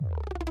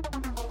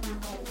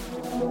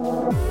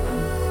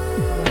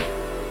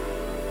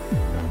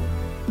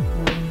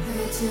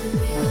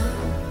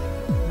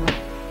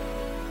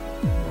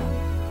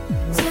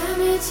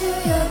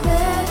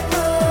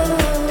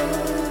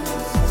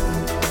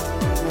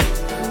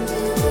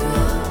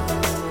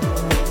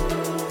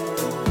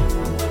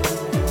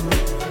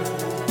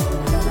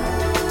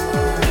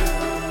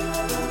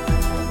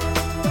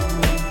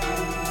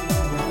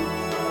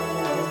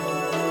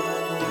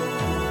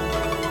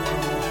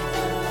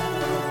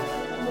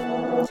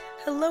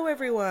Hello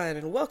everyone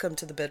and welcome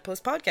to the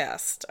Bedpost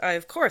Podcast. I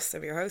of course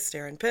am your host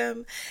Erin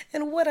Pym,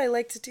 and what I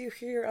like to do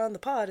here on the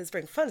pod is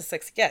bring fun and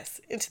sexy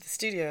guests into the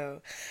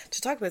studio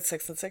to talk about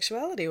sex and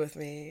sexuality with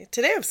me.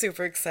 Today I'm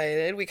super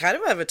excited. We kind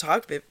of have a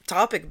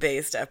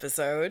topic-based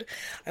episode.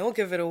 I won't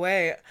give it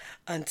away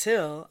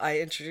until I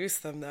introduce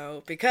them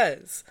though,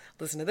 because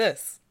listen to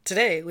this.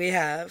 Today we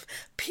have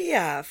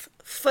Piaf,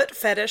 foot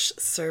fetish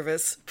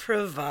service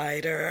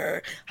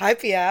provider. Hi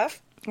Piaf.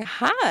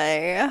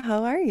 Hi,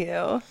 how are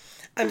you?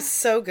 I'm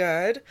so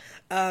good.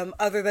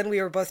 Other than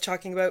we were both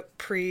talking about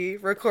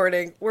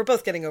pre-recording, we're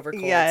both getting over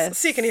colds, Yes.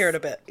 so you can hear it a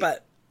bit,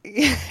 but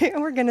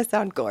We're going to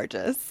sound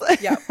gorgeous.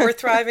 yeah, we're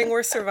thriving,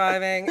 we're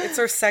surviving. It's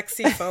our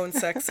sexy phone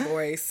sex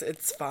voice.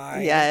 It's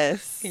fine.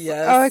 Yes.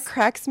 Yes. Oh, it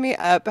cracks me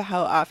up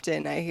how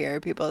often I hear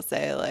people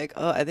say like,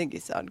 oh, I think you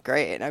sound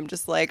great. And I'm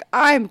just like,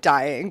 I'm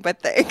dying,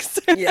 but thanks.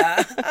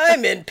 Yeah,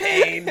 I'm in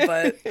pain,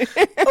 but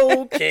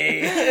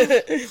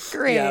okay.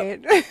 Great.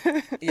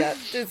 Yeah,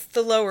 it's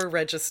the lower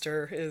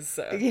register is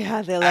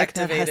Yeah, they like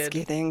activated. that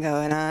husky thing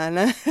going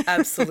on.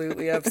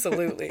 Absolutely,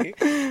 absolutely.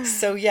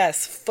 So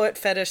yes, foot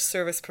fetish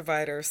service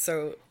provider.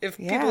 So if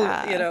people,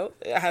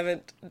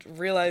 haven't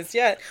realized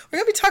yet, we're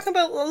going to be talking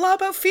about a lot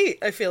about feet,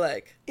 I feel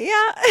like. Yeah.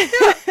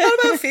 A lot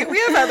about feet. We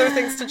have other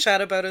things to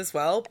chat about as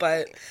well,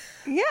 but...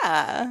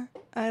 Yeah.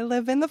 I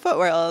live in the foot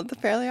world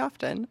fairly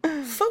often.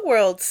 Foot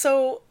world.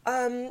 So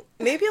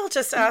maybe I'll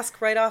just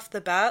ask right off the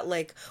bat,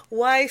 like,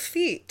 why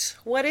feet?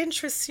 What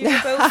interests you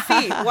about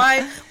feet?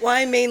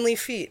 Why mainly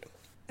feet?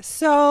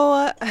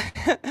 So,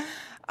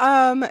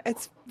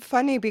 it's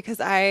funny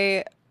because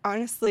I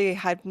honestly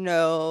had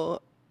no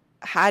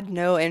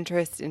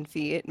interest in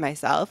feet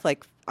myself.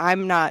 Like,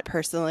 I'm not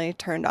personally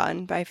turned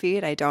on by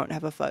feet. I don't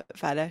have a foot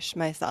fetish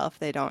myself.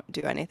 They don't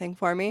do anything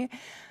for me.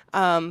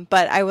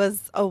 But I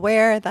was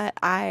aware that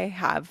I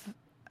have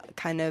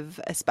kind of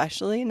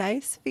especially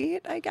nice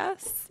feet, I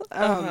guess.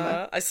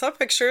 I saw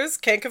pictures.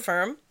 Can't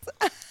confirm.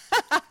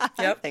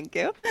 Yep. Thank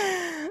you.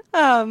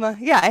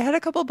 Yeah, I had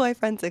a couple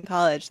boyfriends in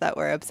college that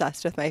were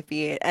obsessed with my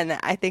feet. And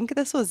I think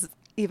this was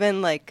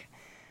even like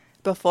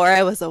before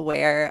I was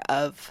aware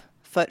of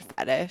foot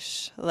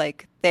fetish.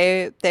 Like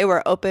they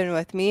were open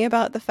with me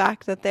about the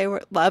fact that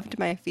loved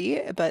my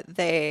feet, but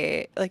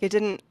it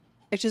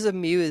just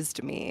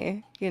amused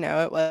me.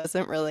 It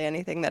wasn't really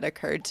anything that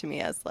occurred to me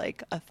as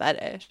like a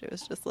fetish. It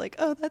was just like,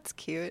 oh, that's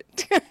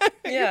cute.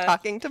 Yeah. You're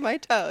talking to my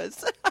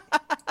toes.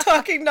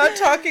 Not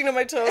talking to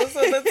my toes.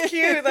 Oh, that's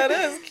cute. That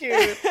is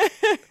cute.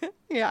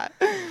 Yeah.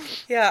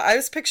 Yeah, I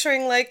was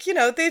picturing like,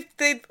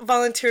 they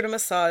volunteered a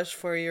massage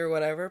for you or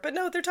whatever, but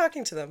no, they're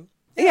talking to them.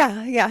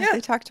 Yeah. They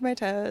talk to my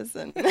toes.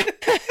 And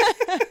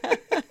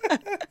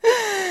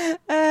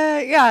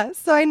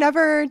so I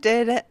never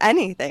did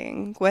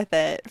anything with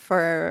it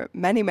for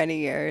many, many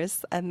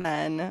years. And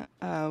then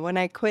when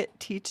I quit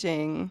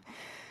teaching,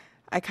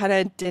 I kind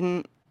of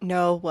didn't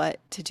know what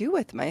to do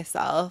with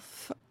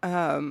myself.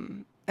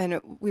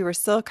 We were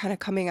still kind of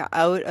coming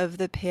out of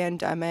the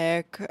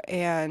pandemic.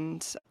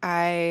 And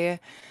I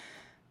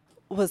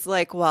was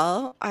like,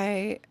 well,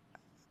 I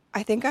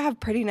think I have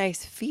pretty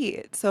nice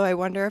feet. So I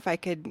wonder if I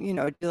could,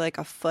 do like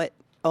a foot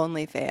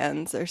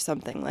OnlyFans or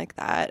something like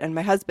that. And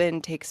my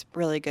husband takes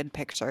really good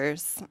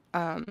pictures.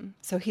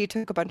 So he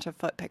took a bunch of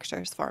foot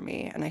pictures for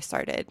me and I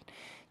started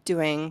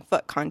doing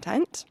foot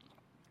content.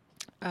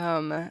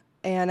 And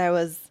I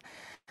was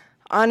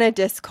on a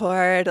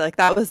Discord, like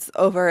that was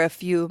over a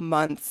few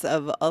months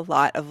of a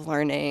lot of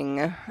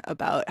learning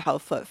about how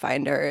Foot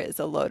Finder is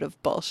a load of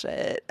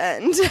bullshit.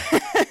 And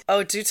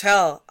Oh, do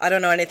tell. I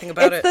don't know anything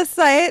about it. it's the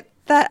site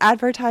that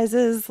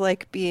advertises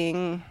like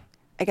being,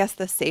 I guess,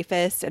 the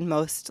safest and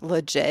most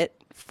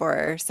legit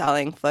for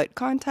selling foot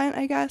content,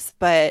 I guess.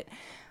 But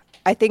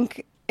I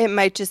think it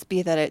might just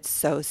be that it's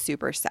so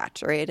super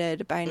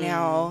saturated by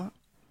now.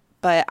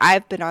 But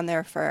I've been on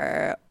there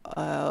for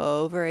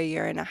over a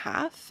year and a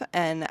half,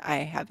 and I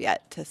have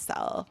yet to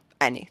sell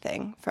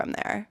anything from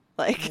there.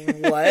 Like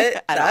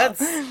What? at all.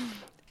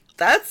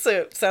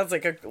 Sounds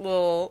like a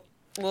little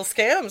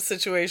scam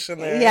situation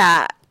there.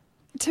 Yeah.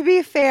 To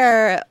be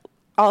fair,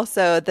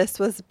 also, this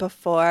was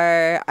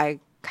before I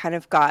kind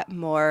of got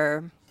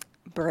more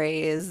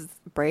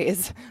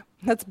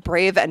that's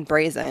brave and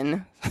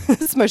brazen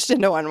smushed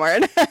into one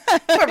word.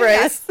 Or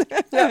brace.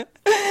 Yes.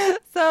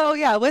 So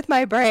yeah, with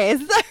my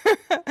brace,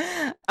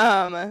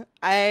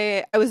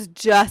 I was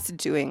just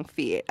doing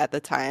feet at the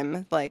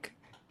time, like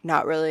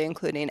not really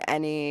including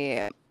any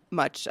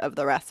much of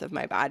the rest of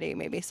my body,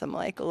 maybe some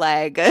like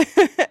leg.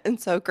 And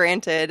so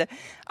granted,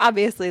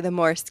 obviously the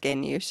more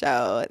skin you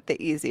show,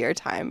 the easier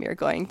time you're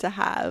going to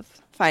have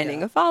finding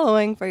Yeah. a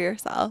following for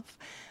yourself.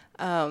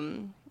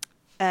 Um,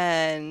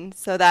 and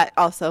so that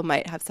also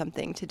might have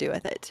something to do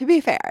with it, to be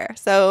fair.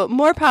 So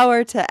more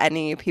power to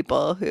any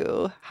people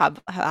who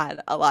have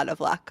had a lot of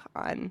luck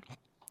on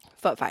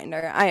Foot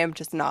Finder. I am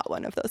just not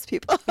one of those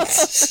people.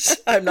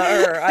 I'm not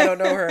her. I don't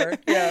know her.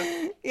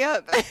 Yeah.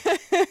 Yep.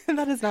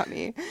 That is not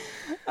me.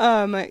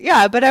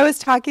 Yeah, but I was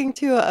talking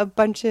to a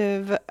bunch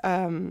of,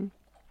 I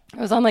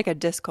was on like a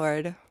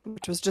Discord,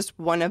 which was just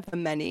one of the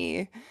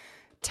many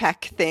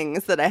tech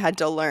things that I had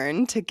to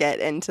learn to get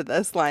into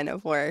this line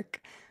of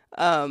work.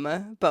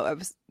 But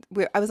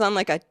I was on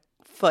like a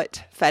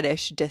foot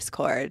fetish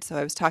Discord, so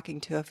I was talking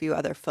to a few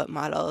other foot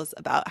models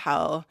about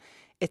how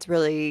it's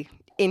really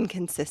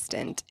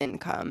inconsistent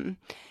income.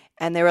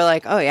 And they were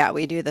like, "Oh yeah,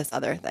 we do this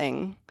other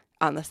thing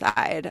on the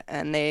side."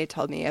 And they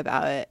told me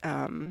about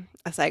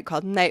a site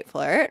called Night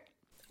Flirt.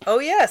 Oh,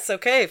 yes.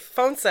 Okay.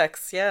 Phone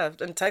sex. Yeah.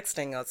 And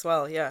texting as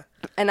well. Yeah.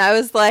 And I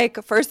was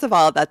like, first of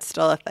all, that's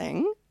still a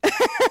thing.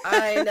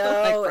 I Like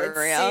know. for It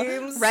real.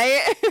 seems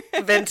Right?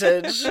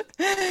 vintage.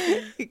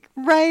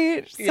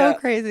 Right. So Yeah.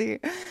 crazy.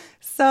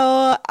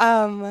 So,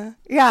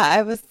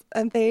 yeah,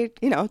 and they,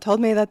 told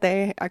me that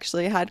they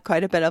actually had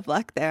quite a bit of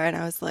luck there. And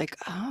I was like,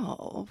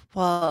 oh,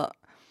 well,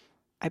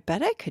 I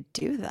bet I could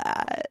do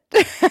that.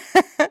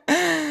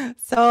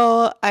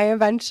 So I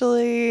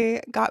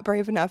eventually got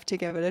brave enough to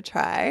give it a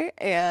try.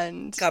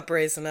 And Got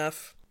brazen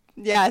enough.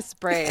 yes,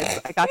 braise.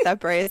 I got that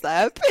braise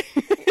up.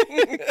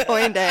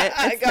 Coined it.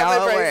 I It's got now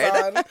my a brace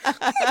word.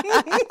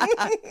 on.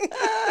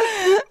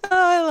 Oh,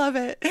 I love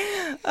it.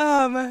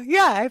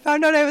 Yeah, I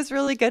found out I was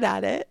really good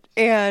at it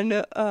and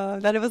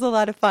that it was a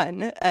lot of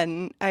fun.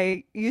 And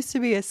I used to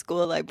be a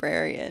school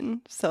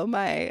librarian. So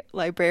my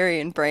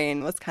librarian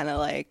brain was kind of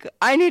like,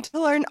 I need to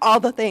learn all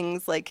the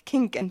things like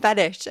kink and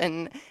fetish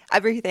and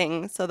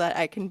everything so that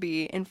I can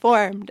be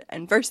informed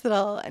and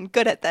versatile and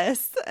good at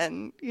this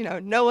and,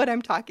 know what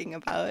I'm talking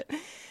about.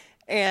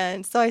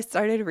 And so I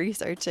started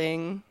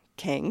researching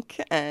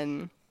kink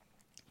and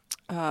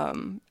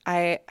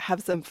I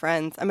have some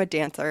friends. I'm a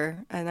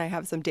dancer, and I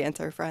have some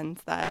dancer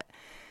friends that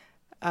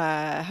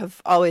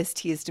have always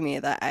teased me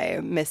that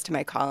I missed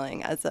my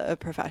calling as a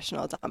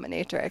professional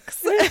dominatrix.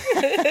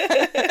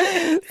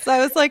 So I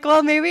was like,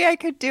 well, maybe I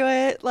could do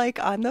it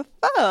like on the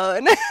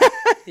phone,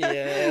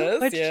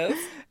 Yes, which yes.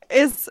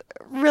 is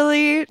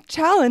really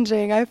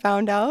challenging, I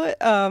found out,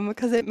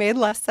 because it made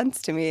less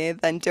sense to me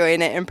than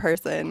doing it in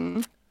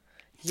person.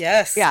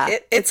 Yes. Yeah,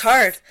 It's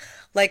hard.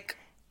 Like,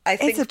 I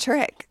it's a think,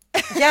 trick.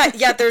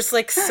 yeah, there's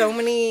like so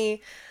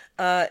many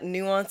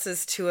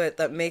nuances to it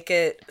that make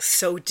it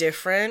so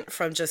different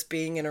from just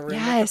being in a room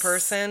with a Yes,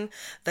 person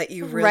that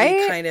you really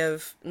right? kind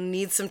of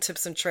need some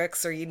tips and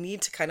tricks or you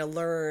need to kind of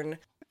learn.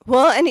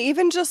 Well, and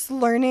even just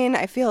learning,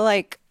 I feel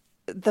like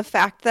the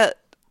fact that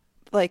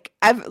like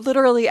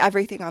literally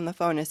everything on the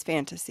phone is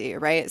fantasy,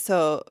 right?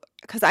 So,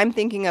 because I'm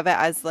thinking of it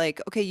as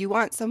like, okay, you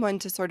want someone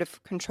to sort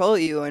of control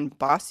you and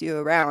boss you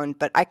around,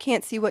 but I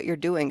can't see what you're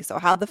doing. So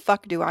how the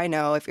fuck do I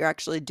know if you're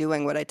actually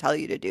doing what I tell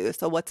you to do?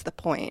 So what's the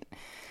point?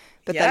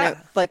 But then it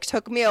Yeah. like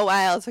took me a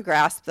while to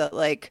grasp that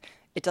like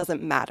it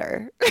doesn't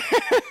matter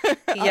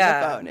on the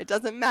Yeah. phone. It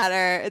doesn't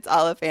matter. It's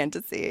all a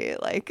fantasy.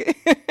 Like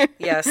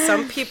Yeah,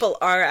 some people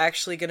are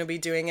actually going to be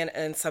doing it,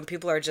 and some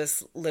people are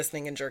just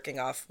listening and jerking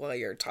off while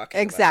you're talking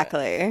about it.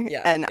 exactly.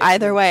 Yeah, And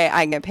either way,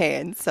 I get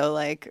paid. So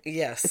like it's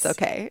yes,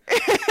 okay.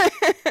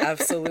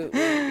 absolutely.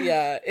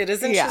 Yeah, it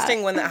is Yeah.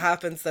 interesting when that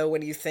happens, though,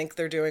 when you think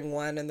they're doing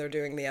one and they're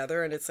doing the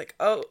other, and it's like,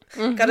 oh,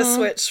 gotta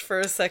switch for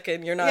a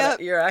second. You're not,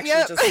 Yep. you're actually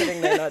Yep. just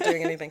sitting there not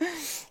doing anything.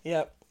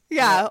 Yep.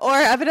 Yeah, Yep. or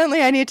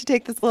evidently I need to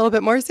take this a little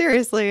bit more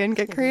seriously and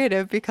get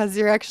creative because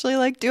you're actually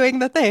like doing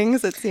the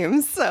things, it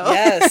seems. So,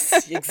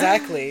 Yes,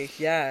 exactly.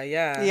 Yeah,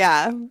 yeah.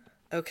 yeah.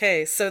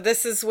 Okay, so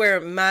this is where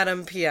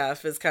Madame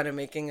Piaf is kind of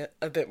making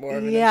a bit more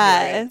of an appearance.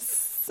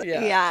 Yes.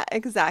 Yeah. Yeah,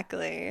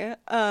 exactly.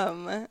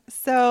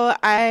 So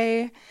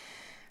I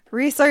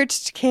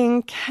researched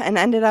kink and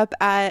ended up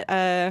at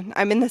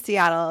I'm in the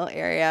Seattle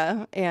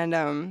area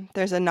and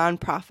there's a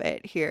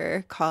nonprofit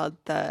here called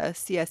the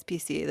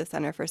CSPC, the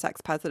Center for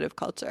Sex Positive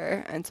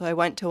Culture. And so I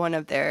went to one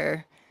of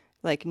their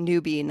like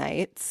newbie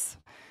nights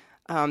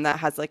that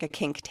has like a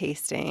kink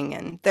tasting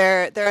and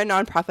they're a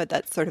nonprofit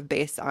that's sort of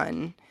based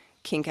on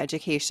kink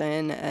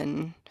education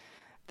and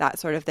that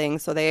sort of thing.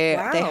 So they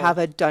Wow. have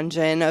a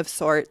dungeon of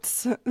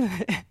sorts.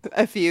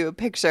 If you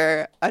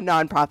picture a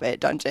nonprofit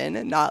dungeon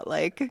and not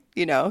like,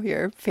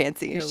 your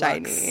fancy, Your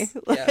shiny.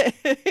 looks.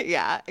 Yeah.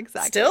 Yeah, Still,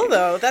 exactly.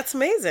 though, that's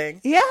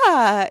amazing.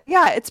 Yeah,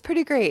 yeah, it's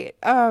pretty great.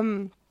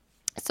 So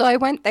I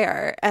went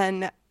there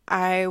and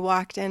I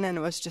walked in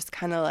and was just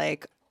kind of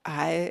like,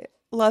 I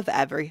love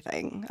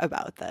everything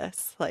about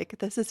this. Like,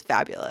 this is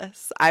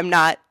fabulous. I'm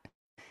not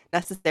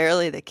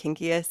necessarily the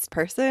kinkiest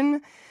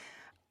person,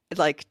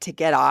 like to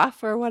get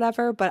off or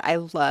whatever, but I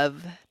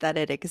love that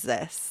it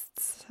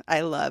exists.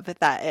 I love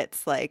that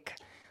it's like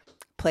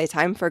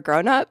playtime for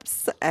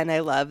grown-ups and I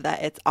love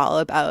that it's all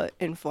about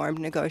informed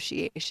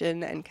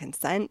negotiation and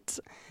consent.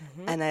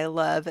 And I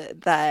love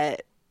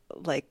that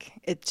like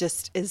it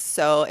just is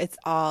so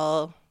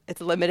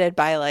it's limited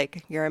by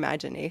like your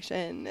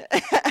imagination.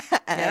 Yeah.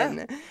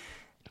 And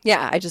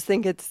yeah, I just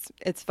think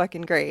it's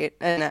fucking great.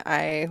 And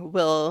I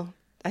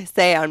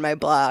say on my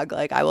blog,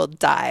 like, I will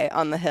die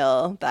on the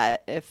hill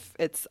that if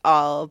it's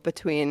all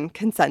between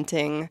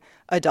consenting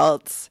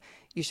adults,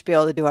 you should be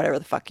able to do whatever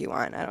the fuck you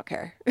want. I don't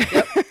care.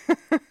 Yep.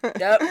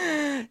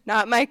 Yep.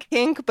 Not my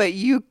kink, but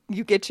you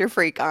get your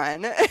freak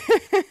on.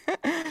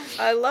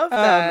 I love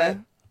that.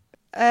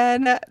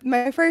 And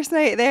my first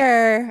night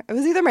there, it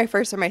was either my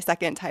first or my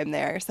second time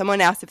there.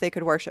 Someone asked if they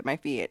could worship my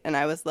feet, and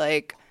I was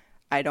like,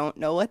 I don't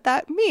know what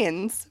that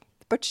means,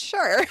 but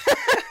sure.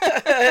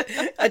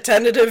 A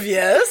tentative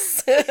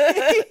yes.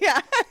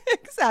 Yeah,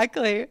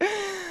 exactly.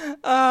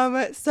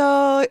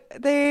 So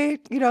they,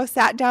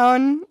 sat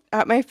down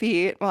at my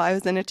feet while I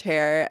was in a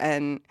chair,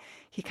 and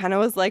he kind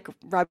of was like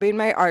rubbing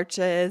my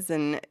arches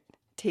and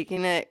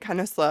taking it kind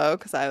of slow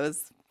because I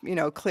was,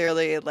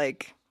 clearly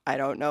like, I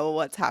don't know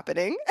what's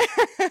happening.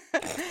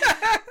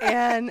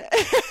 And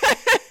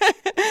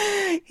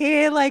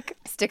he like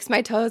sticks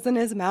my toes in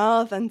his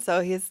mouth, and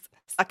so he's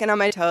sucking on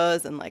my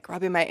toes and like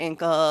rubbing my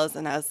ankles,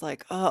 and I was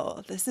like,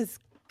 oh, this is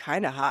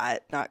kind of hot,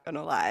 not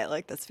gonna lie,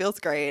 like this feels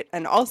great.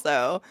 And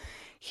also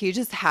he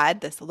just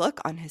had this look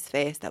on his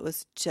face that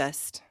was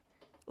just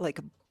like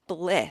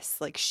bliss,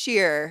 like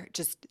sheer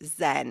just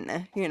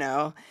zen, and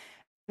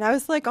I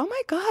was like, oh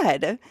my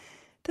God,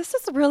 this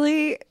is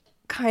really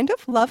kind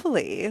of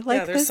lovely. Like,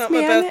 yeah, there's this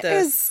something man about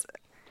this. is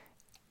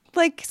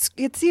like,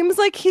 it seems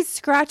like he's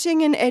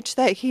scratching an itch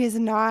that he's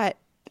not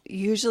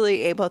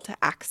usually able to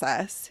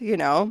access,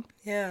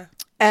 Yeah.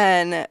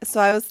 And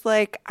so I was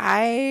like,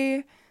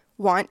 I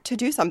want to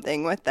do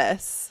something with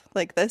this.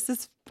 Like, this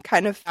is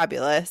kind of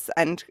fabulous.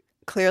 And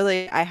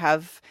clearly I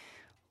have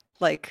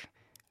like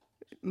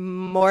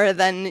more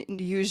than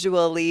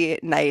usually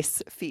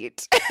nice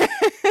feet.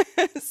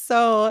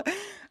 So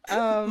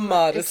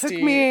modesty. it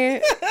took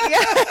me,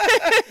 yeah.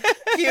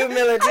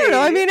 Humility. I don't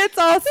know. I mean, it's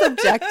all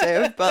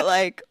subjective, but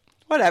like,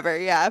 whatever.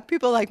 Yeah,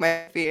 people like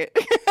my feet.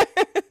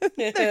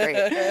 They're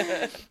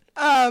great.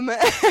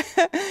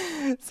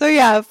 So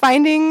yeah,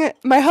 finding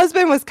my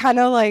husband was kind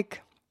of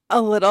like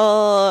a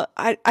little,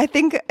 I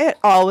think it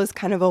all was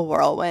kind of a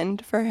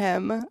whirlwind for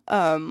him.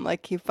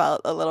 Like he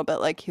felt a little bit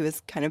like he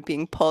was kind of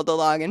being pulled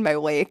along in my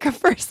wake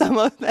for some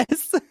of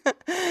this.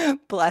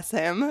 Bless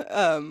him.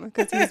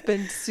 Because he's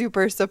been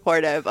super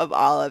supportive of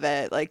all of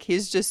it. Like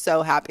he's just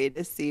so happy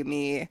to see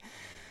me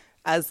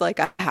as like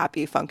a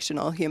happy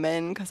functional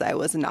human, because I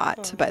was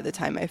not by the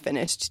time I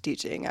finished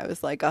teaching. I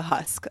was like a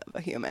husk of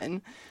a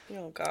human.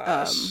 Oh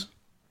gosh.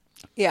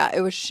 Yeah,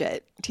 it was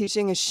shit.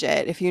 Teaching is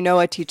shit. If you know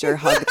a teacher,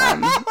 hug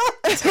them.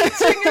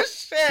 Teaching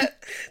is shit.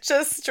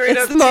 Just straight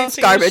It's up the most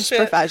teaching is garbage shit.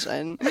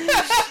 Profession.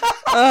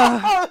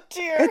 Oh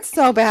dear. It's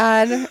so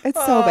bad.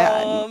 It's so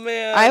bad. Oh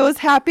man. I was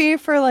happy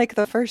for like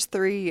the first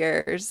 3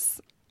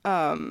 years.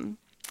 And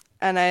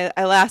I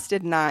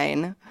lasted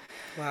 9.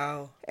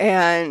 Wow.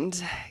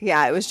 And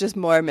yeah, it was just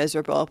more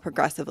miserable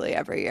progressively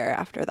every year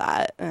after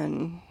that.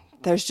 And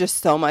there's just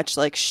so much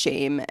like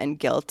shame and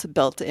guilt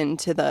built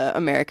into the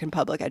American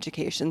public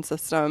education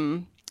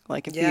system.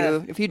 Like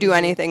if you do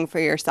anything for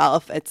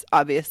yourself, it's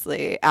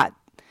obviously at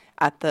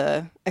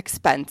the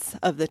expense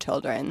of the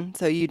children.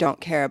 So you don't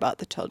care about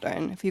the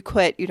children. If you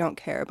quit, you don't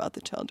care about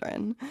the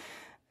children.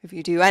 If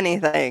you do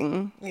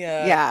anything,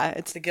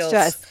 it's the guilt.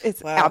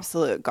 it's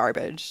absolute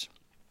garbage.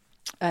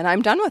 And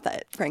I'm done with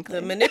it, frankly.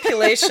 The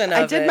manipulation of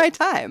it. I did my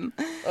time.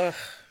 Ugh.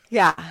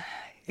 Yeah,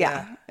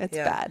 Yeah, it's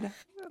yeah. bad.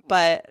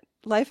 But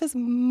life is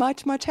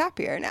much, much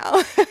happier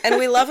now. And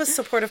we love a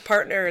supportive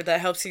partner that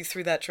helps you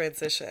through that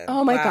transition.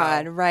 Oh my Wow.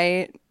 God,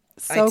 right?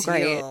 So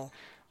great. Ideal.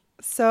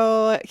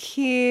 So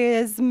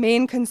his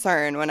main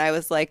concern when I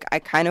was like, I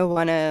kind of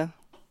want to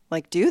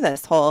like do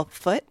this whole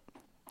foot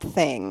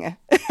thing,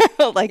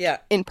 like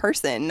in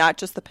person, not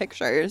just the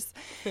pictures.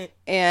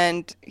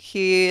 And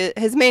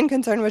his main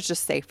concern was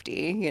just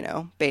safety,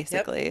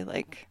 basically.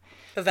 Like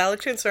A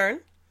valid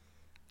concern.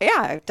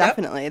 yeah,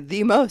 definitely.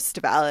 The most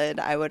valid,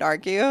 I would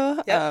argue.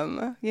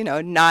 Yep.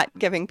 Not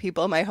giving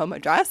people my home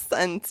address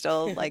and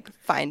still like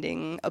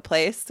finding a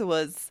place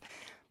was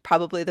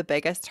probably the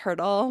biggest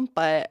hurdle.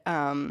 But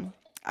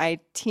I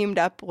teamed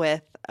up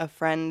with a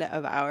friend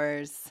of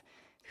ours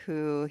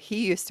who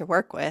he used to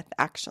work with,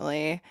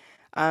 actually,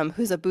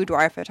 who's a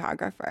boudoir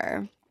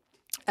photographer.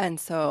 And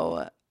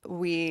so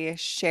we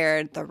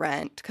shared the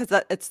rent because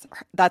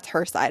that's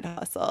her side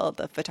hustle,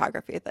 the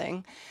photography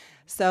thing.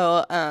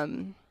 So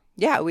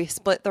yeah, we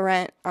split the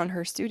rent on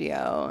her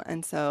studio.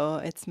 And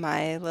so it's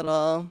my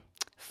little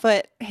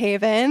foot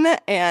haven.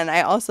 And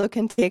I also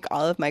can take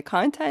all of my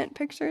content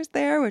pictures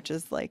there, which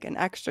is like an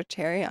extra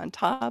cherry on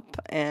top.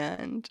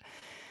 And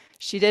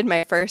she did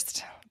my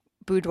first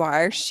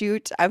boudoir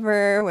shoot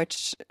ever,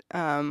 which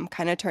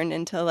kind of turned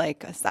into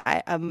like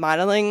a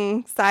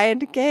modeling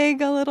side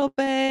gig a little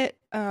bit,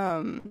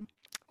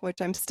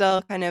 which I'm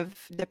still kind of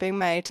dipping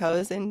my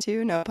toes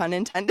into, no pun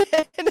intended.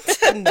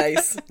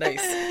 Nice.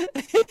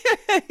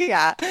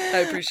 Yeah.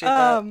 I appreciate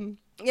that.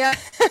 Yeah,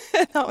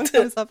 that one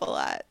comes up a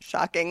lot,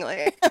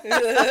 shockingly.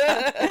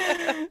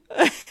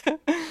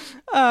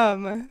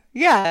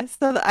 Yeah,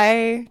 so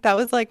that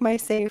was like my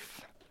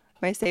safe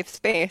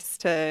space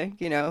to,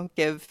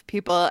 give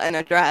people an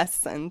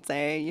address and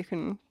say you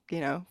can,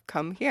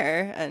 come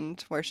here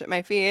and worship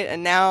my feet.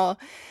 And now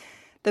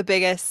the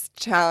biggest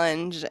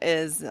challenge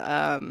is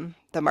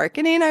the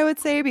marketing, I would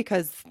say,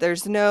 because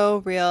there's no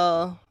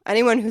real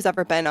anyone who's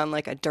ever been on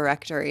like a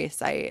directory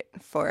site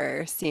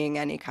for seeing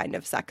any kind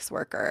of sex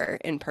worker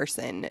in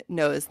person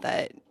knows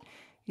that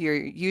you're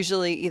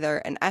usually either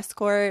an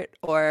escort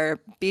or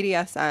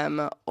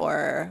BDSM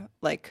or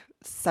like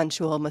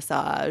sensual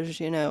massage,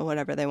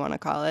 whatever they want to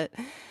call it.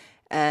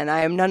 And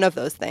I am none of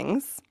those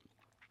things.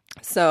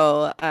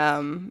 So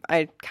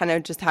I kind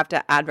of just have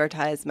to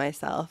advertise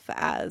myself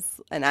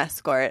as an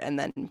escort and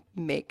then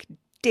make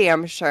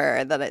damn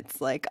sure that it's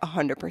like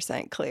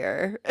 100%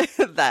 clear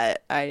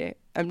that I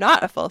am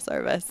not a full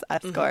service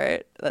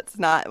escort. That's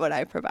not what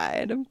I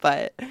provide,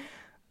 but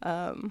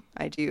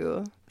I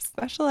do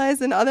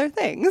specialize in other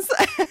things.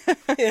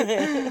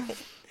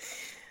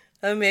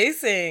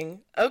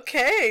 Amazing.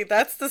 Okay,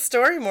 that's the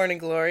story, Morning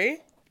Glory.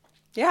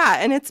 Yeah,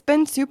 and it's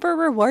been super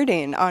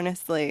rewarding,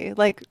 honestly.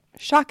 Like,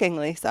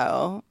 shockingly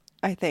so,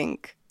 I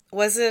think.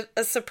 Was it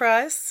a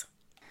surprise?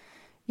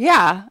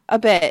 Yeah, a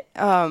bit.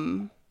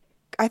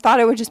 I thought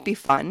it would just be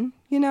fun,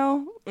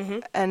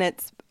 And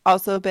it's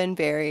also been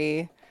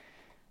very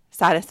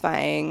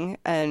satisfying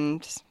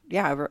and,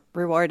 yeah,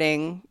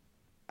 rewarding.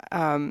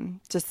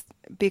 Just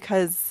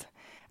because,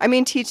 I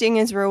mean, teaching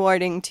is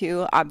rewarding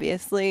too,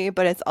 obviously,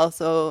 but it's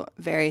also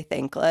very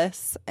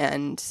thankless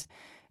and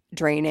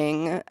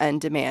draining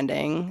and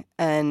demanding.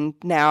 And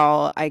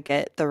now I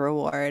get the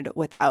reward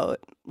without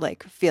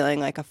like feeling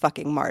like a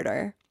fucking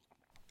martyr.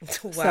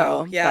 Wow.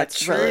 So Yeah, that's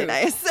true. really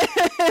nice.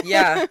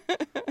 Yeah.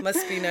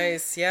 Must be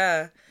nice.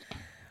 Yeah.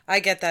 I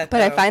get that But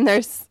though. I find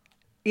there's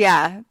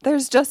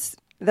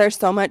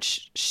so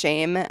much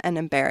shame and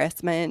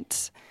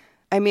embarrassment.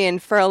 I mean,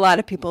 for a lot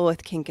of people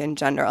with kink in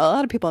general, a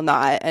lot of people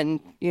not, and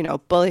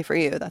bully for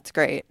you, that's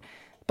great.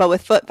 But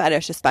with foot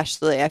fetish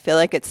especially, I feel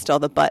like it's still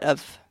the butt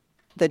of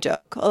the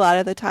joke a lot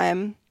of the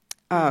time,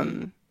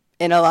 in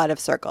a lot of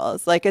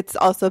circles. Like, it's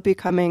also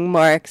becoming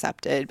more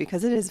accepted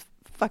because it is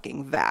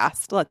fucking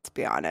vast, let's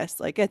be honest.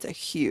 Like, it's a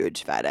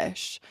huge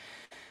fetish,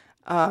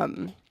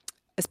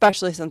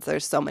 especially since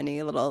there's so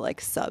many little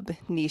like sub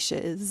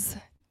niches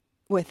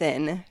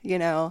within,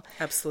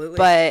 Absolutely.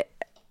 But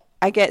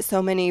I get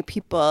so many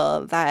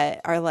people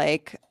that are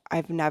like,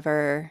 I've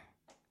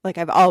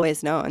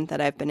always known that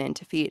I've been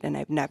into feet and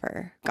I've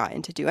never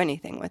gotten to do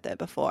anything with it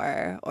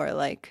before, or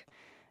like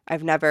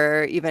I've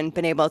never even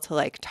been able to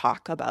like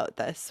talk about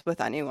this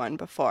with anyone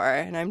before.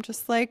 And I'm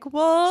just like,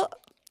 well,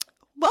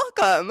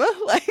 welcome.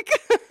 Like,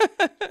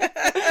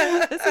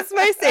 this is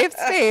my safe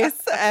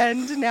space.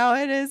 And now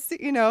it is,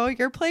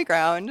 your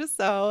playground.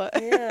 So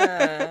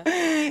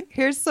Yeah.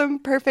 here's some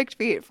perfect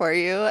feet for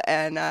you.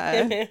 And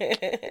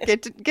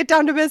get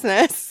down to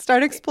business.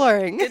 Start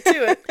exploring. Get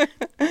to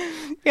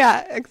it.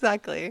 Yeah,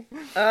 exactly.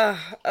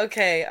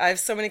 Okay. I have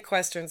so many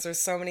questions. There's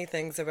so many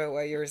things about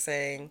what you were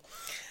saying.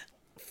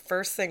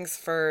 First things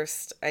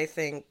first, I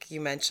think you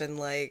mentioned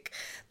like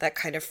that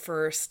kind of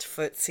first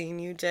foot scene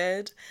you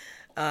did,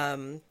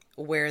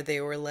 where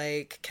they were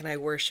like, "Can I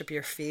worship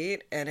your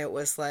feet?" And it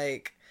was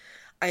like,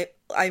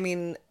 I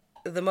mean,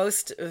 the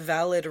most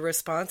valid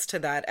response to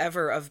that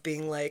ever of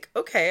being like,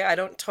 "Okay, I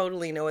don't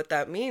totally know what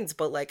that means,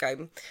 but like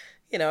I'm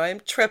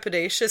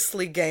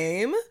trepidatiously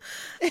game."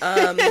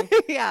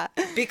 Yeah.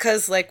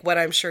 Because like what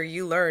I'm sure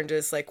you learned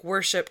is like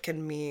worship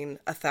can mean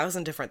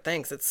 1,000 different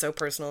things. It's so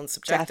personal and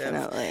subjective.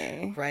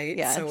 Definitely. Right?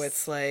 Yes. So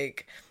it's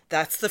like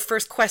that's the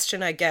first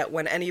question I get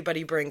when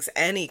anybody brings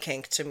any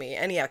kink to me,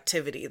 any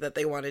activity that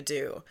they want to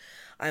do.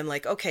 I'm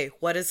like, okay,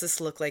 what does this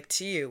look like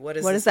to you? What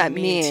does that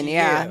mean to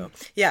Yeah. you?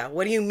 Yeah,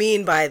 what do you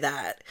mean by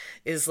that?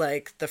 Is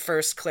like the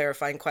first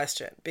clarifying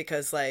question.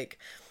 Because like,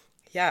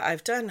 yeah,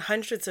 I've done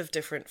hundreds of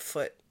different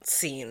foot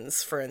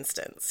scenes, for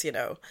instance,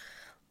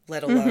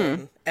 let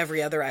alone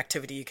every other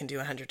activity you can do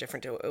 100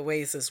 different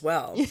ways as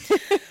well.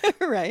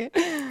 Right.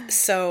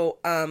 So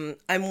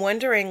I'm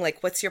wondering,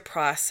 like, what's your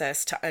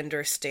process to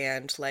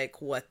understand,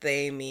 like, what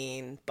they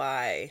mean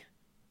by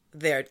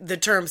the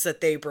terms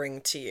that they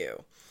bring to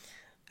you?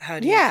 How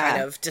do you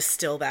kind of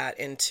distill that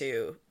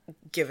into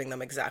giving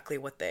them exactly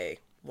what they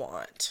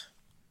want?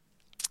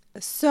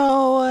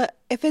 So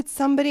if it's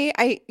somebody,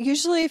 I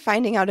usually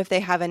finding out if they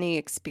have any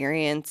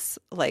experience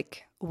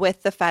like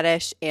with the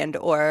fetish and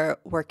or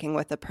working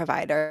with a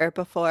provider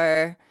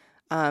before,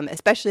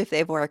 especially if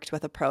they've worked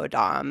with a pro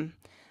dom.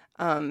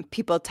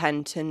 People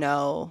tend to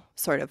know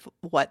sort of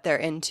what they're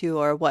into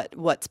or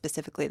what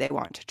specifically they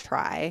want to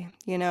try,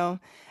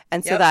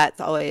 and so Yep.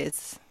 that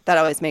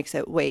always makes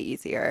it way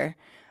easier.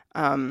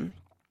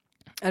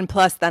 And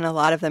plus, then a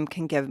lot of them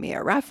can give me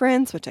a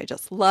reference, which I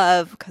just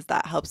love because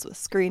that helps with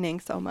screening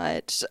so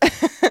much.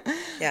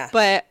 Yeah.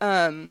 But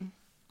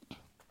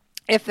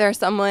if there's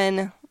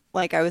someone,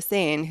 like I was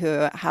saying,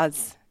 who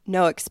has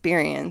no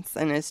experience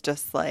and is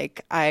just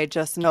like, I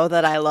just know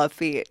that I love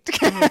feet,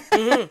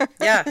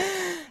 Yeah.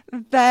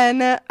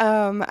 then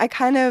I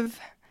kind of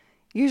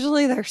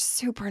usually they're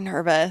super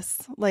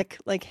nervous,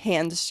 like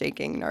hands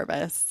shaking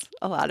nervous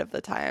a lot of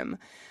the time.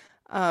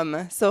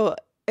 So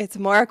it's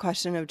more a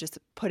question of just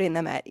putting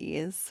them at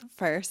ease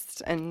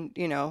first, and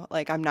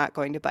like I'm not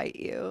going to bite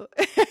you.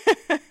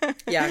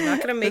 Yeah, I'm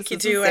not going to make This you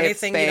is a do safe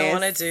anything you don't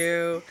want to space.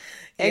 do.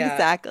 Yeah.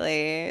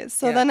 Exactly.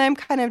 So Yeah. then I'm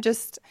kind of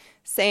just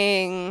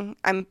saying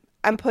I'm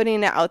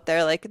putting it out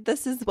there like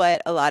this is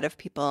what a lot of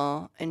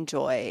people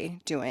enjoy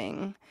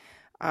doing.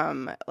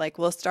 Like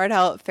I'll start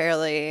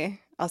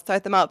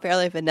them out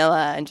fairly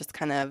vanilla and just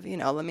kind of,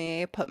 let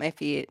me put my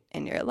feet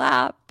in your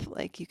lap.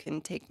 Like you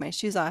can take my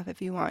shoes off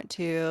if you want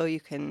to. You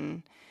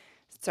can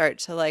start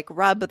to like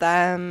rub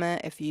them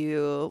if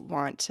you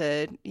want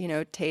to,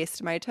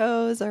 taste my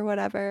toes or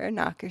whatever,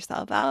 knock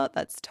yourself out.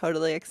 That's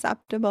totally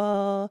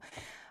acceptable.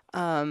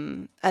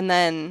 And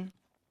then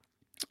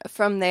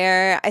from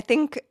there, I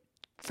think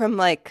from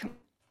like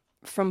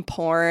from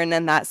porn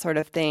and that sort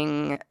of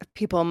thing,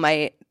 people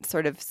might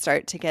sort of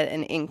start to get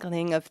an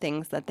inkling of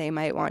things that they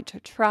might want to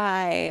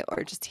try,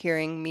 or just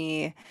hearing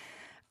me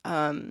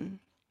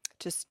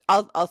just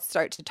I'll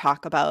start to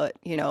talk about,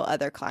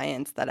 other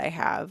clients that I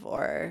have,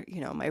 or,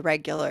 my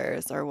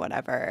regulars or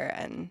whatever,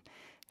 and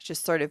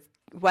just sort of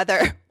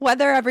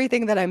whether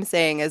everything that I'm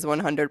saying is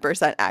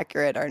 100%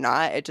 accurate or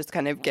not, it just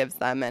kind of gives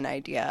them an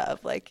idea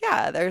of like,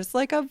 yeah, there's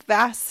like a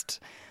vast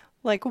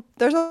like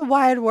there's a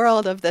wide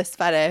world of this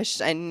fetish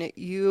and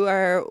you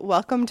are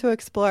welcome to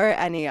explore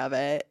any of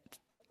it,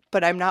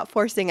 but I'm not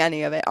forcing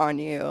any of it on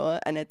you,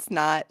 and it's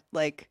not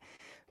like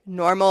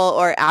normal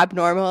or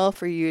abnormal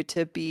for you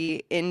to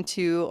be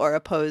into or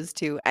opposed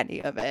to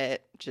any of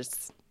it.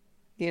 Just,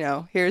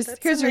 here's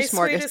That's a your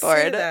nice way to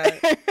say smorgasbord.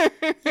 that.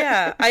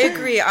 Yeah, I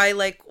agree. I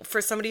like,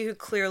 for somebody who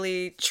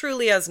clearly,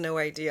 truly has no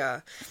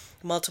idea,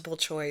 multiple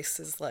choice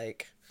is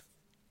like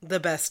the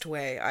best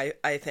way,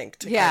 I think,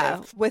 to kind Yeah,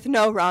 of. with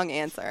no wrong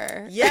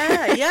answer.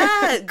 Yeah,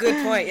 yeah, good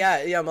point.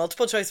 Yeah, yeah,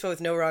 multiple choice, but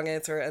with no wrong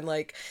answer. And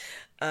like,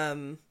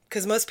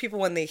 because most people,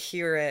 when they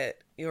hear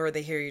it, or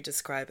they hear you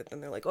describe it, then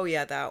they're like, oh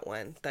yeah, that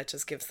one. That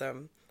just gives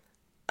them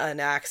an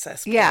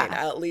access point, Yeah,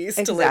 at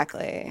least, to like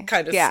exactly.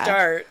 kind of Yeah.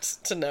 start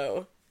to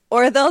know.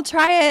 Or they'll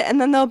try it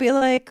and then they'll be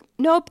like,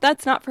 nope,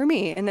 that's not for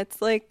me. And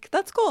it's like,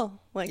 that's cool.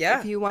 Like, if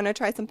Yeah. you want to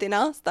try something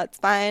else, that's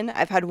fine.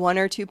 I've had one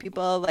or two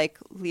people like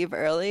leave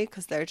early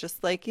because they're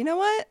just like, you know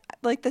what?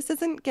 Like, this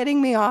isn't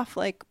getting me off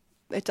like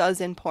it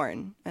does in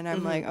porn. And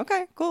I'm like,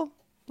 okay, cool.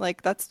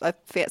 Like,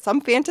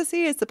 some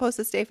fantasy is supposed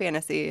to stay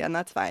fantasy, and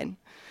that's fine.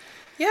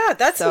 Yeah,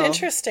 that's an So,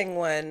 interesting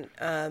one.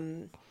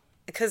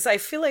 Because I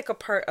feel like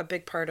a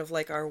big part of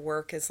like our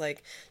work is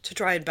like to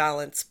try and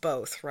balance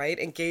both, right?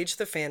 Engage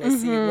the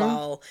fantasy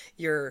while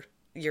you're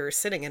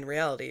sitting in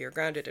reality, you're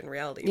grounded in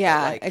reality. But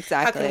yeah, like,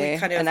 how can we exactly.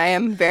 kind And of, I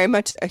am very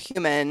much a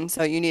human,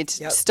 so you need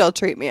to yep, still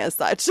treat me as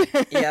such.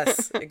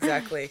 yes,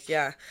 exactly,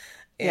 yeah,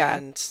 Yeah.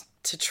 and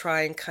to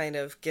try and kind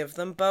of give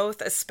them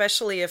both,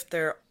 especially if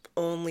their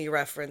only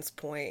reference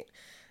point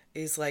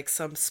is like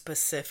some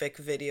specific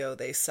video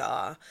they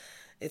saw.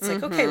 It's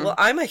like, okay, well,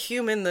 I'm a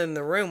human in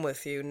the room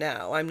with you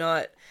now. I'm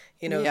not,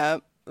 you know,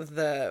 Yep.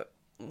 the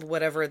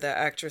whatever the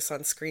actress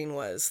on screen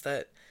was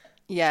that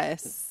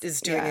Yes.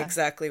 is doing Yeah.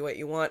 exactly what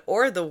you want,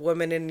 or the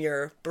woman in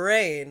your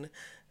brain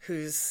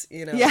who's,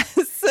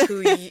 Yes.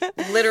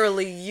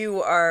 literally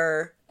you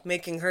are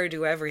making her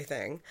do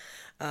everything.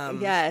 I'm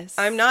Yes.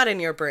 not in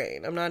your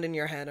brain. I'm not in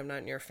your head. I'm not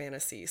in your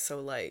fantasy. So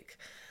like,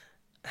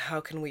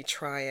 how can we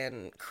try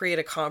and create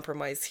a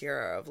compromise here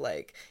of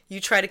like, you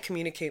try to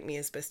communicate me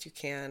as best you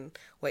can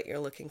what you're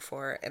looking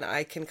for, and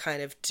I can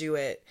kind of do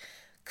it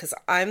because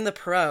I'm the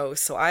pro,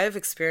 so I have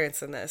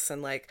experience in this,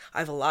 and like I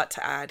have a lot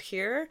to add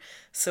here.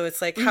 So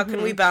it's like, how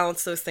can we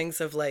balance those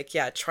things of like,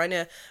 yeah, trying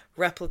to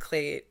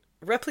replicate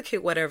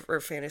whatever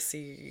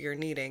fantasy you're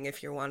needing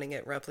if you're wanting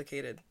it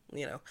replicated,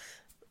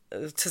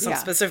 to some Yeah.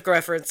 specific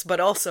reference, but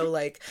also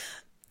like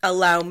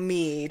allow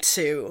me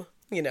to,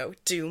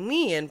 do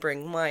me and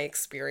bring my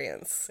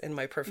experience and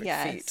my perfect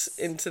feet Yes.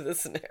 into the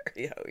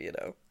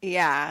scenario.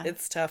 Yeah.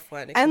 It's a tough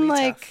one. It can And be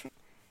tough. like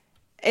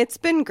it's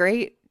been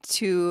great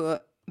to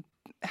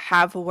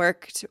have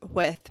worked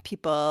with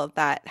people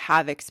that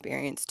have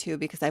experience too,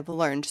 because I've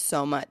learned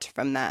so much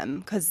from them.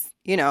 Because,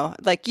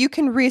 like you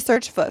can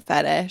research foot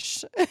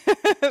fetish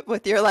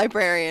with your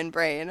librarian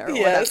brain or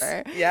Yes.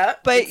 whatever, Yeah,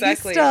 but you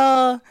exactly.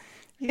 still,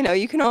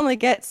 you can only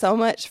get so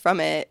much from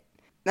it.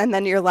 And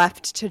then you're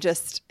left to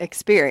just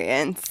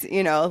experience,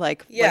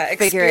 like Yeah,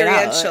 figure it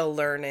out. experiential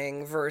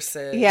learning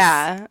versus,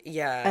 Yeah.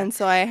 yeah. And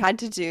so I had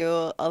to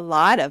do a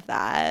lot of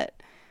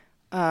that.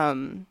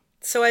 Um,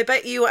 So I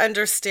bet you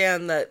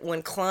understand that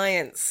when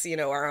clients,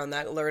 are on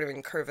that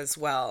learning curve as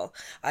well,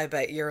 I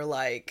bet you're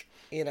like,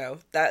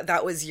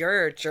 that was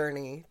your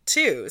journey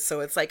too. So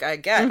it's like, I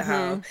get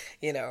how,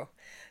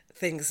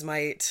 things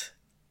might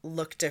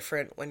look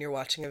different when you're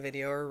watching a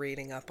video or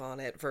reading up on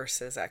it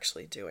versus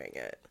actually doing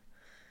it.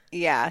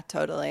 Yeah,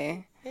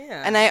 totally.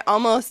 Yeah. And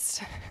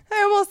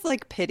I almost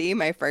like pity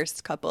my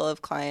first couple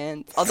of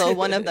clients, although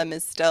one of them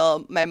is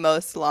still my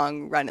most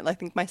long running. I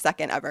think my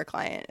second ever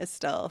client is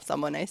still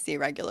someone I see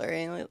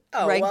regularly.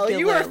 Oh, well,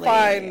 you were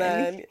fine And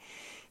then.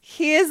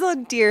 he is a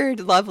dear,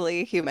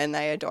 lovely human.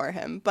 I adore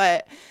him.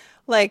 But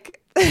like,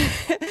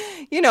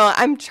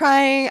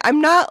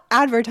 I'm not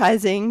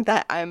advertising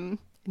that I'm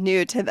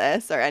new to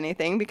this or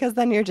anything because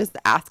then you're just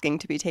asking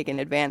to be taken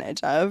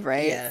advantage of,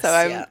 right? So Yes,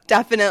 I'm yeah.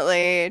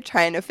 definitely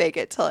trying to fake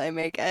it till I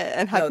make it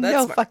and No, have that's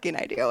no smart. fucking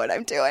idea what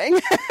I'm doing.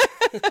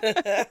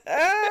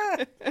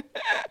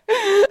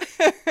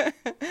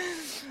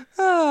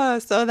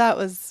 So that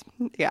was,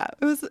 yeah,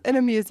 it was an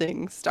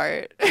amusing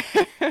start.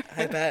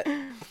 I bet.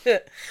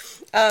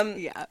 um,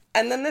 Yeah.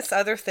 and then this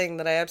other thing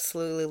that I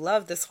absolutely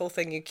love, this whole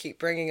thing you keep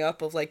bringing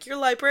up of like your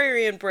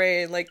librarian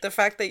brain, like the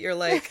fact that you're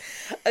like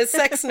a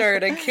sex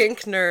nerd, a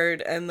kink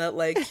nerd, and that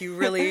like you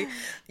really,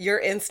 your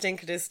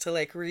instinct is to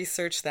like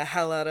research the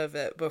hell out of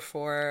it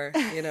before,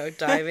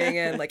 diving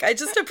in. Like, I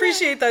just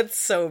appreciate that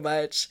so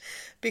much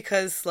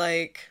because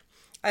like,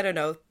 I don't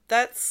know.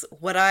 That's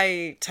what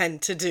I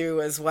tend to do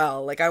as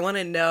well. Like, I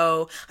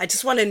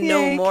just want to know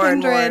Yay, more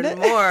and more kindred. and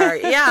more.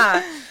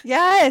 Yeah.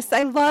 Yes,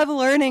 I love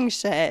learning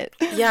shit.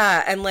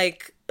 Yeah. And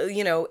like,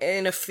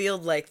 in a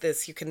field like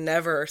this, you can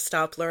never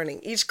stop learning.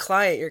 Each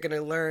client you're going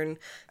to learn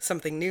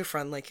something new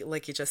from, like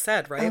you just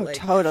said, right? Oh, Like,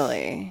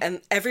 totally.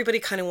 and everybody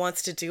kind of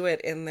wants to do it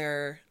in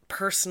their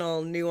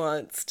personal,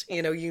 nuanced,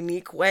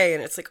 unique way.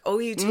 And it's like, oh,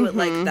 you do it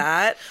like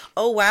that?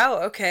 Oh, wow.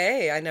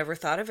 Okay. I never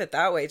thought of it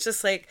that way. It's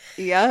just like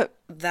Yep.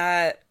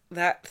 that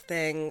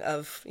thing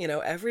of,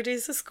 every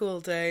day's a school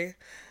day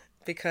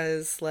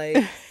because like,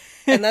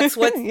 and that's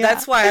Yeah.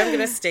 that's why I'm going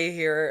to stay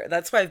here.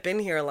 That's why I've been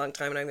here a long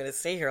time and I'm going to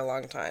stay here a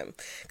long time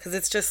because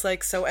it's just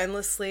like so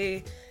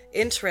endlessly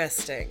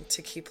interesting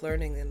to keep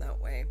learning in that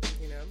way.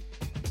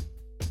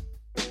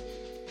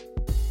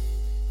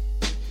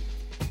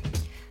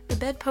 The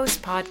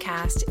Bedpost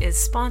podcast is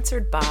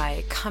sponsored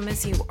by Come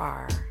As You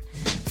Are.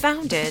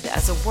 Founded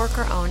as a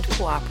worker-owned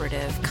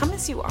cooperative, Come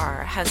As You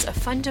Are has a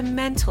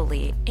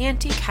fundamentally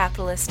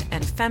anti-capitalist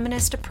and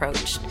feminist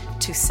approach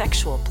to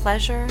sexual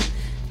pleasure,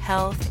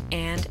 health,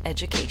 and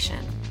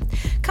education.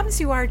 Come As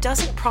You Are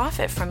doesn't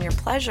profit from your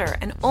pleasure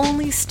and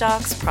only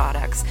stocks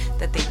products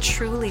that they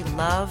truly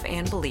love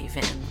and believe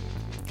in.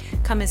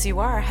 Come As You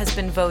Are has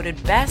been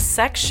voted best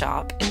sex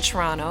shop in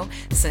Toronto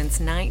since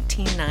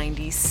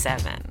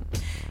 1997.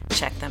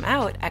 Check them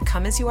out at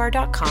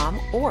comeasyouare.com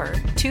or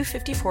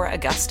 254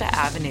 Augusta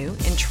Avenue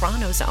in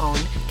Toronto's own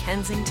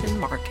Kensington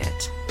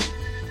Market.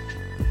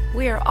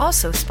 We are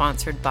also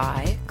sponsored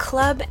by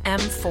Club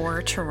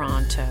M4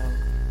 Toronto.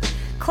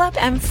 Club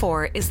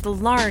M4 is the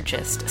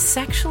largest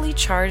sexually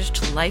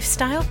charged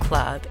lifestyle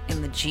club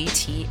in the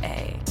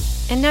GTA.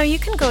 And now you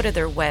can go to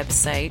their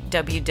website,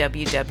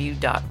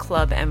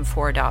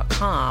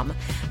 www.clubm4.com.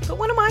 But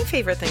one of my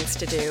favorite things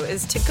to do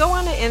is to go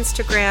on to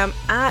Instagram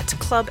at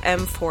Club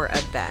M4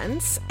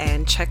 Events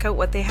and check out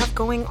what they have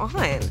going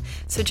on.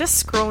 So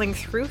just scrolling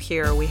through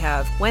here, we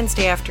have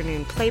Wednesday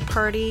afternoon play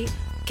party,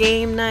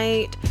 game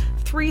night,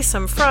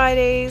 threesome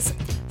Fridays,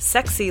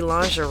 sexy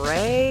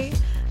lingerie,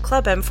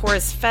 Club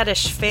M4's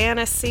fetish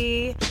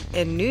fantasy,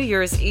 and New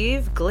Year's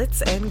Eve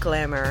glitz and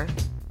glamour.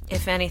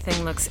 If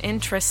anything looks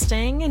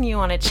interesting and you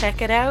want to check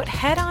it out,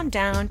 head on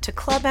down to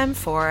Club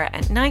M4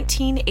 at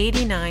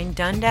 1989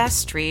 Dundas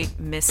Street,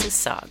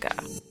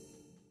 Mississauga.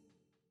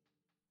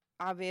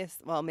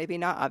 Well, maybe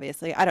not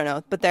obviously, I don't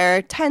know, but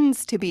there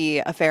tends to be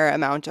a fair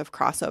amount of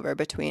crossover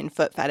between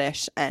foot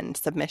fetish and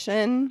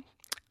submission,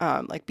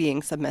 like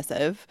being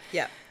submissive.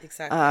 Yeah,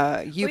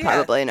 exactly. You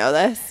probably know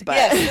this, but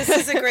yes,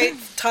 this is a great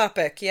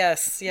topic.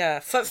 Yes, yeah,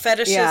 foot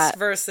fetishes Yeah.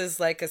 versus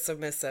like a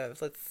submissive.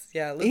 Let's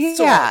yeah, talk.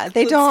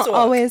 they Let's don't talk.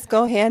 always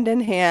go hand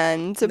in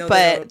hand, No, they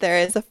but don't. there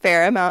is a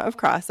fair amount of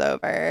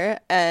crossover.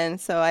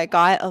 And so I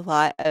got a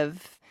lot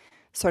of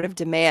sort of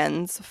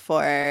demands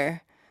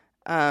for,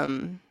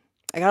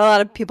 I got a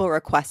lot of people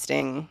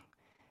requesting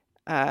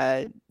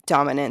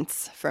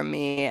dominance from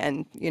me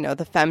and,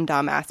 the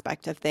femdom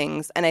aspect of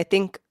things. And I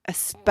think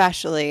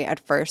especially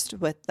at first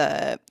with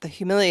the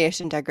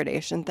humiliation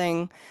degradation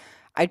thing,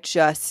 I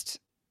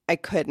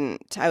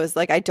couldn't. I was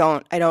like, I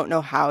don't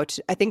know how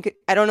to. I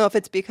don't know if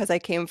it's because I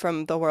came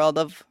from the world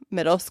of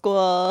middle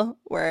school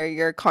where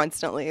you're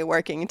constantly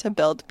working to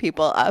build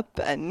people up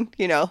and,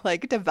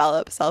 like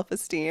develop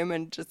self-esteem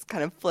and just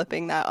kind of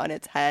flipping that on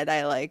its head.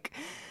 I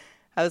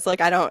was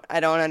like, I don't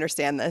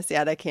understand this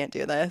yet. I can't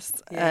do this.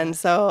 Yeah. And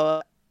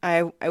so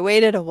I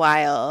waited a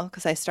while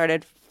because I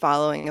started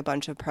following a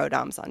bunch of pro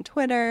doms on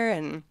Twitter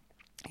and,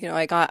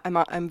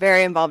 I'm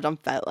very involved on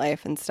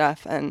FetLife and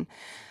stuff. And,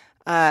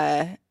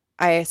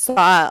 I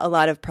saw a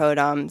lot of pro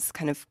doms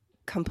kind of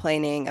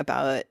complaining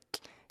about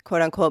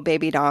quote unquote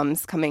baby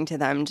doms coming to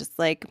them just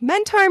like,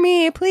 mentor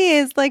me,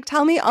 please, like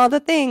tell me all the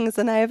things.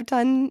 And I have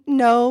done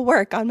no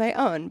work on my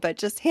own, but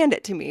just hand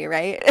it to me,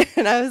 right?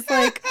 And I was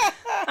like,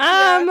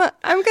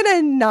 I'm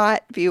gonna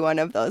not be one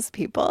of those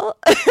people.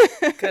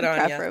 Good on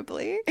ya.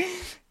 Preferably.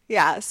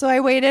 Yeah. So I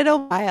waited a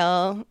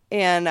while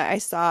and I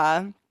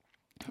saw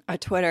a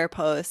Twitter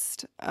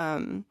post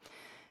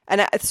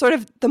it's sort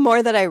of the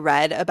more that I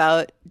read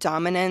about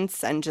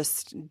dominance and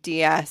just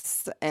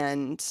DS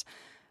and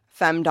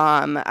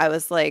femdom, I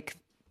was like,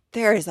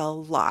 there is a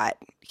lot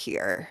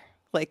here.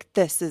 Like,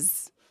 this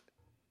is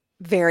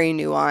very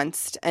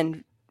nuanced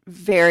and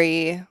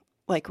very,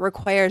 like,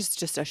 requires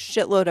just a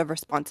shitload of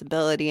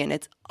responsibility, and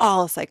it's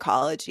all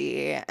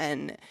psychology.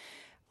 And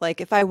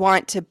like, if I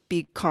want to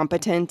be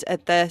competent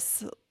at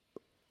this,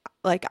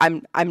 like,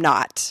 I'm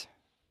not.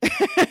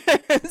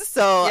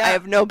 So I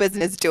have no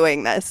business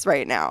doing this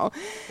right now.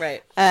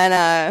 Right.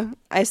 And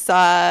I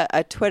saw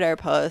a Twitter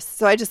post.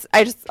 So I just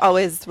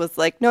always was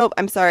like, nope,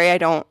 I'm sorry, I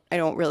don't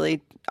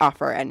really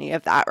offer any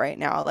of that right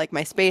now. Like,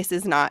 my space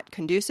is not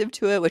conducive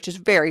to it, which is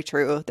very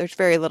true. There's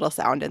very little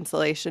sound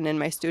insulation in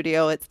my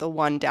studio. It's the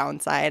one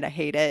downside. I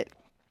hate it.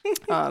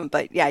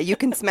 But yeah, you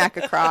can smack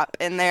a crop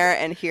in there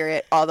and hear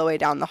it all the way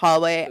down the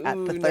hallway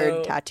at the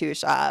third tattoo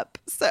shop.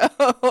 So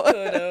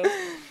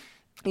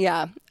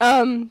yeah.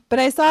 But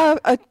I saw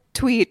a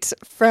tweet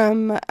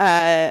from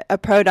a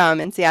pro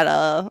dom in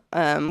Seattle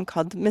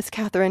called Miss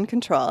Catherine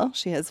Control.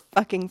 She is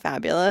fucking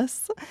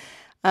fabulous.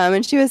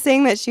 And she was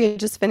saying that she had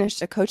just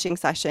finished a coaching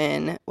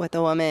session with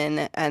a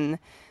woman and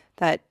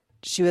that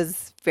she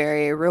was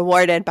very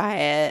rewarded by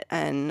it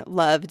and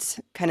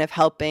loved kind of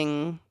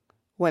helping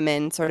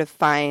women sort of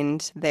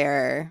find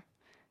their,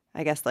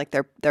 I guess, like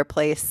their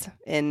place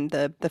in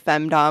the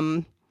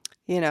femdom,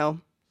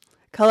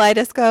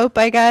 kaleidoscope,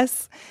 I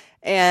guess.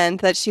 And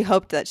that she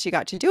hoped that she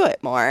got to do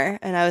it more.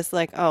 And I was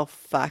like, oh,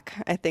 fuck.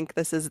 I think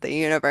this is the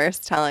universe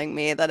telling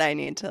me that I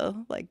need to,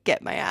 like,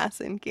 get my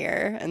ass in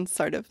gear and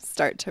sort of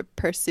start to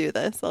pursue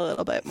this a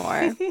little bit more.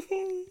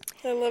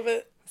 I love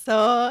it.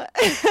 So,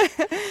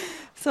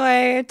 so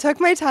I took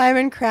my time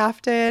and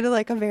crafted,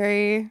 like, a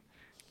very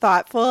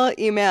thoughtful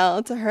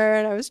email to her.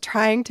 And I was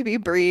trying to be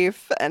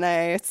brief, and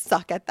I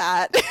suck at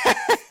that.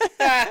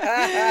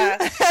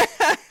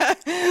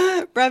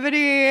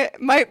 Brevity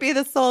might be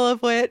the soul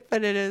of wit,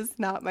 but it is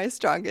not my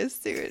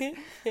strongest suit.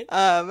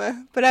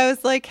 But I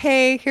was like,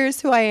 hey,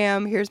 here's who I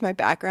am. Here's my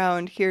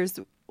background. Here's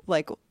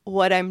like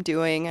what I'm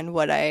doing and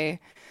what I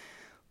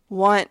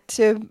want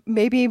to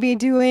maybe be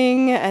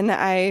doing. And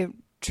I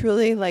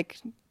truly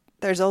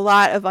there's a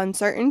lot of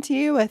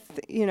uncertainty with,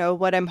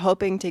 what I'm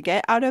hoping to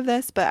get out of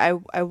this, but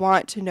I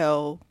want to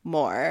know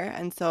more.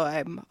 And so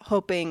I'm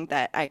hoping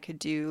that I could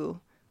do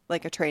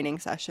like a training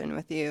session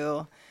with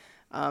you.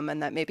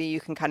 And that maybe you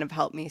can kind of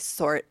help me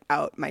sort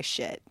out my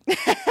shit,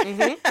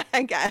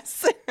 I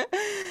guess.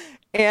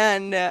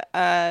 And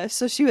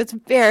so she was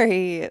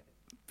very,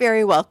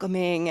 very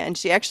welcoming. And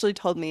she actually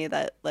told me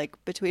that, like,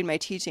 between my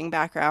teaching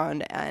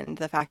background and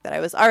the fact that I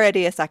was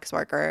already a sex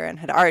worker and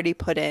had already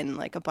put in,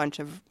 like, a bunch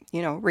of,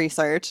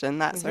 research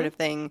and that sort of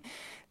thing,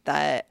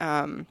 that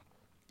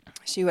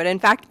she would, in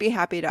fact, be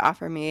happy to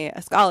offer me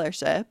a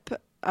scholarship.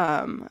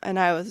 And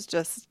I was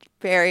just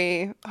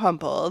very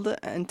humbled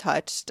and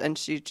touched, and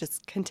she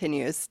just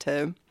continues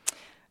to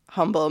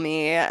humble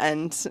me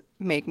and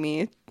make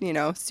me,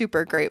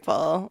 super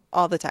grateful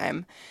all the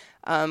time.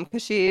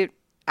 Because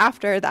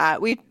after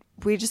that, we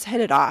just hit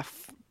it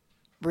off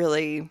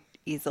really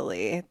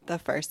easily the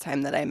first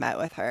time that I met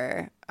with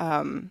her.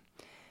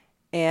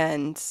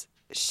 And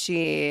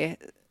she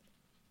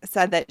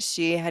said that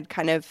she had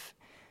kind of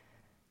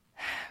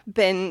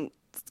been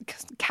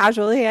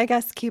casually, I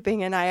guess,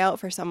 keeping an eye out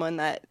for someone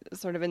that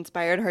sort of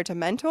inspired her to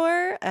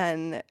mentor,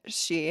 and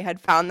she had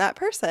found that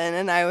person,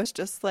 and I was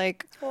just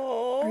like,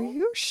 Aww. Are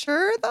you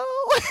sure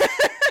though?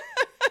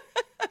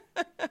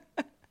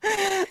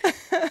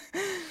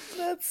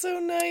 That's so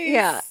nice.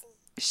 Yeah,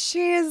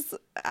 she's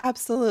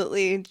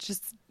absolutely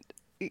just,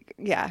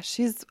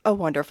 she's a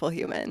wonderful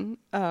human.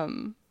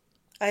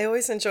 I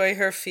always enjoy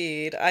her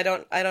feed. I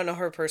don't know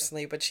her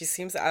personally, but she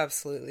seems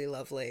absolutely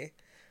lovely.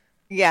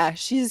 Yeah,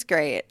 she's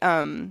great.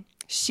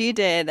 She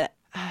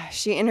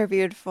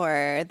interviewed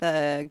for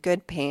the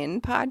Good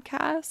Pain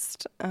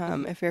podcast,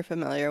 if you're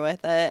familiar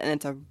with it,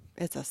 and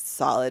it's a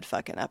solid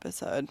fucking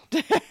episode.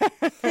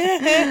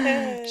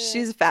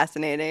 She's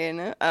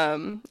fascinating.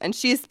 And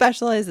she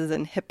specializes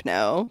in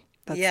hypno.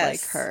 That's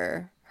like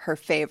her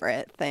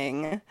favorite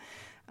thing,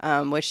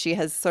 which she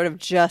has sort of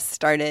just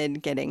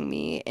started getting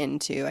me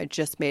into. I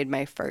just made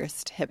my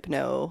first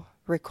hypno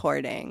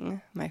recording,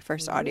 my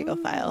first audio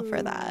file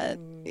for that.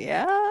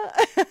 Yeah.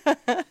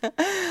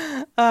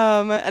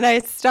 And I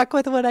stuck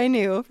with what I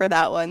knew for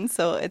that one.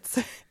 So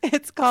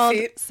it's called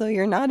Feet. So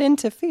You're Not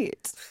Into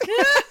Feet.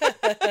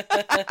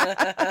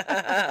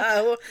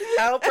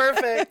 How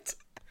perfect.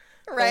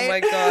 Right? Oh my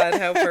God,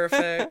 how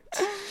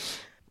perfect.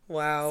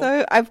 Wow.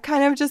 So I've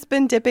kind of just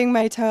been dipping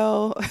my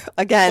toe,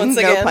 again,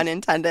 no pun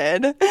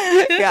intended,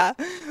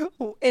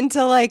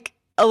 into like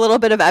a little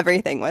bit of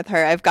everything with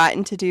her. I've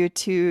gotten to do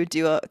 3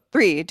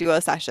 duo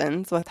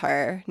sessions with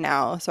her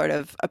now, sort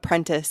of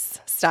apprentice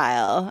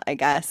style, I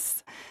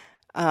guess.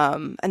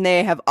 And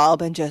they have all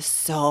been just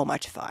so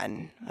much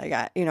fun.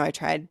 I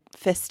tried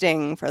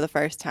fisting for the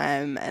first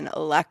time and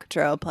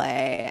electro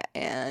play,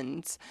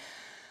 and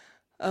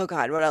oh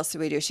God, what else did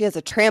we do? She has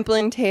a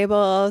trampoline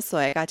table, so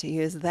I got to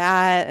use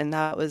that, and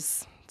that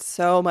was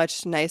so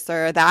much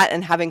nicer. That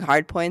and having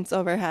hard points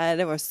overhead,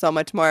 it was so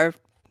much more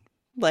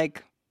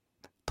like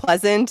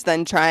pleasant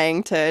than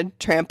trying to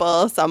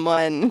trample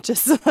someone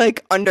just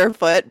like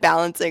underfoot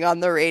balancing on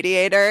the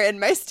radiator in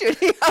my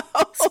studio.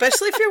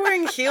 Especially if you're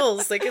wearing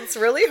heels. Like, it's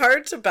really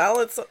hard to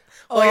balance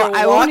while you're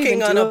I won't walking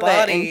even on do a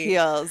body. it in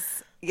heels.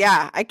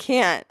 Yeah, I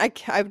can't.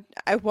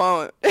 I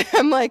won't.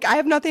 I'm like, I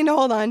have nothing to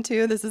hold on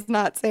to. This is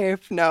not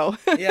safe. No.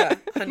 Yeah,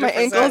 100%. My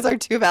ankles are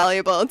too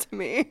valuable to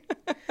me.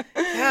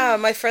 Yeah,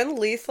 my friend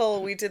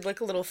Lethal, we did like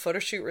a little photo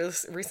shoot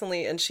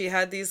recently, and she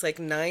had these like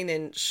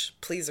 9-inch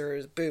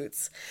pleaser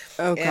boots.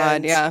 Oh, God,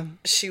 And yeah.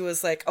 she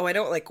was like, oh, I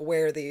don't like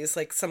wear these.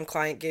 Like, some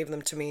client gave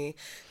them to me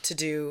to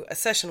do a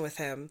session with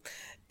him.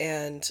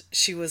 And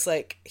she was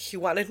like, he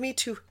wanted me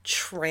to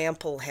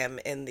trample him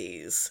in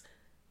these.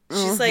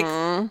 She's like,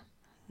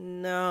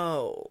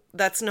 no,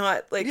 that's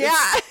not like,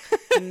 Yeah.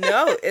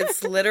 no,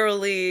 it's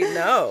literally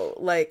no.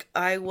 Like,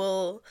 I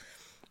will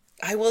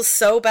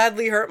so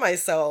badly hurt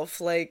myself.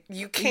 Like,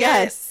 you can't,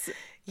 Yes.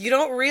 you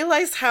don't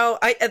realize how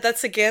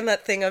that's again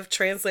that thing of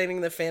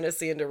translating the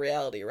fantasy into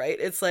reality, right?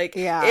 It's like,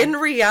 Yeah. in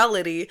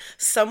reality,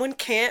 someone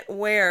can't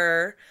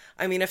wear,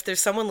 I mean, if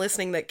there's someone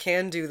listening that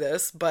can do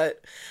this,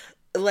 but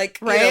like,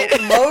 Right?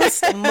 you know,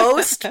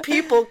 most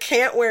people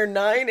can't wear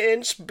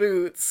 9-inch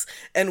boots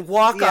and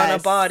walk on a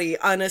Yes. body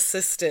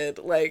unassisted.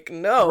 Like,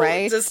 no,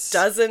 Right? it just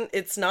doesn't,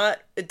 it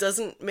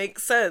doesn't make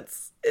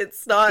sense.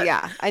 It's not.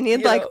 Yeah, I need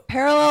you like know,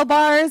 parallel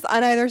bars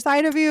on either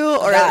side of you,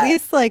 or That. at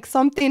least like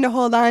something to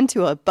hold on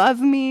to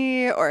above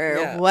me, or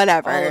Yeah,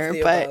 whatever. all of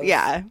the But above.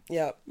 yeah,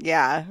 yeah.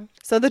 yeah.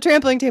 So the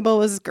trampling table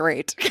was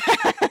great.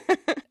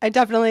 I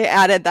definitely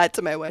added that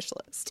to my wish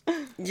list.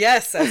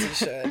 Yes, as you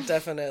should,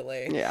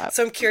 definitely. Yeah.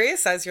 So I'm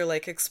curious, as you're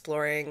like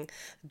exploring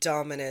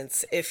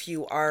dominance, if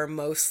you are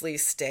mostly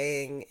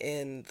staying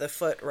in the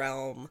foot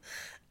realm.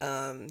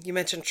 You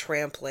mentioned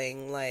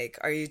trampling. Like,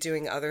 are you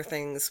doing other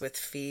things with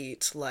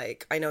feet?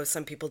 Like, I know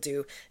some people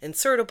do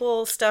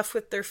insertable stuff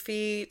with their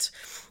feet,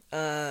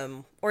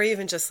 or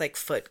even just like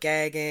foot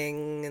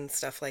gagging and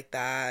stuff like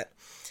that.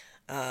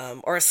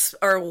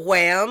 Or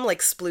wham, like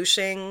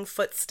splooshing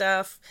foot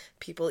stuff.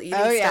 People eating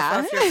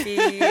stuff off your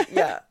feet.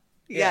 Yeah.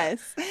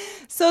 Yes.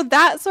 So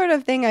that sort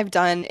of thing I've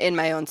done in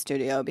my own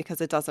studio because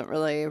it doesn't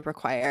really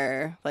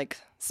require like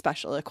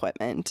special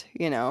equipment,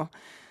 you know.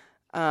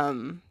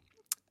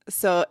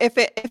 So if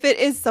it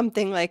is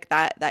something like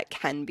that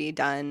can be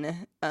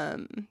done,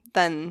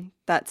 then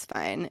that's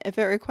fine. If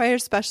it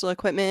requires special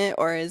equipment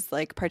or is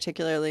like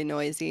particularly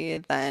noisy,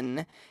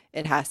 then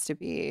it has to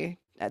be.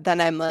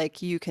 Then I'm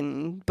like, you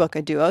can book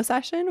a duo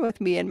session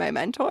with me and my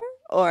mentor,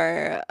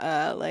 or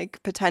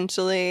like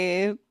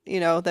potentially, you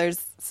know,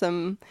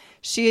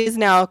 she is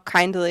now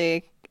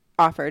kindly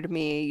offered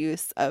me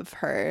use of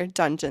her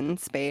dungeon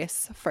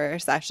space for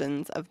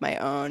sessions of my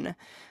own.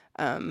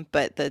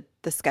 But the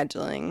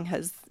scheduling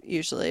has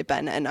usually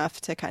been enough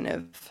to kind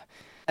of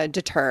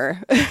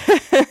deter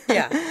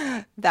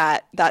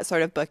that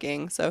sort of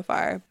booking so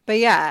far. But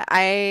yeah,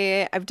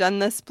 I've done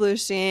the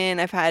splooshing.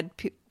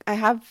 I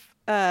have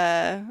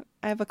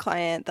a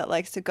client that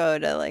likes to go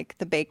to like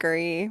the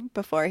bakery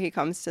before he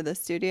comes to the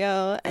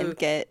studio and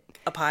get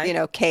a pie, you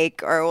know,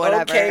 cake or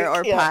whatever, cake,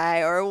 or yeah.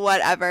 pie or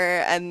whatever,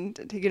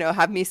 and you know,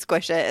 have me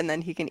squish it and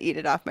then he can eat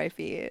it off my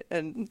feet,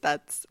 and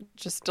that's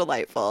just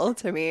delightful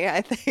to me,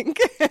 I think.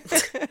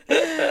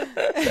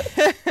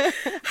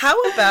 How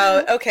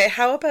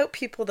about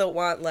people that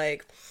want,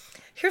 like,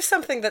 here's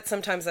something that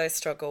sometimes I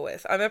struggle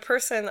with.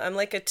 I'm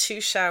like a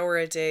 2 shower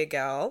a day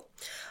gal.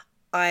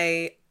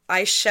 I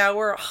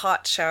shower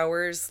hot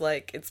showers,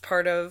 like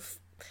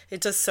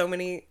it does so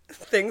many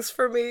things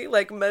for me,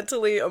 like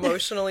mentally,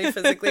 emotionally,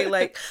 physically.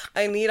 Like,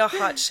 I need a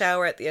hot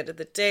shower at the end of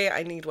the day.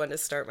 I need one to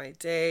start my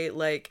day.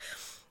 Like,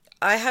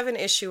 I have an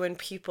issue when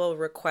people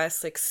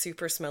request like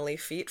super smelly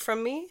feet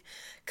from me,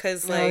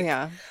 because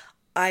like,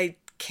 I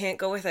can't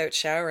go without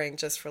showering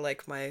just for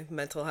like my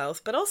mental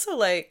health, but also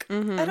like,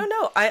 I don't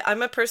know.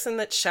 I'm a person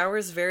that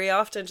showers very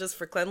often just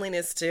for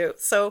cleanliness too.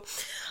 So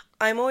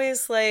I'm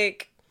always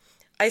like,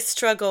 I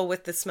struggle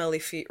with the smelly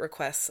feet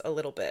requests a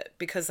little bit,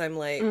 because I'm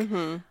like,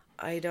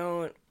 I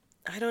don't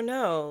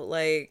know.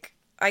 Like,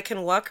 I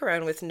can walk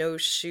around with no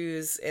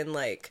shoes in,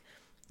 like,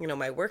 you know,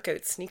 my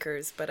workout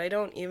sneakers, but I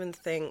don't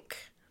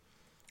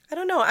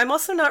know. I'm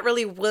also not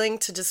really willing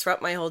to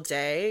disrupt my whole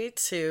day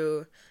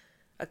to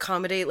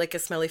accommodate like a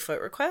smelly foot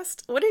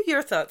request. What are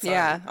your thoughts on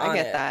I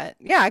get it? that.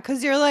 Yeah,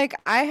 because you're like,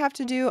 I have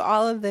to do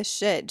all of this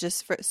shit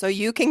just so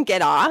you can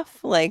get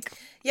off. Like,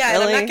 yeah,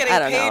 really? And I'm not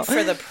getting paid know.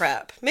 for the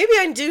prep. Maybe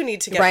I do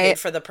need to get paid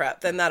for the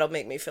prep. Then that'll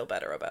make me feel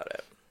better about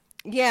it.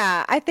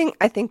 Yeah, I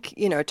think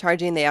you know,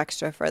 charging the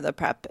extra for the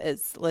prep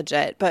is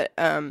legit, but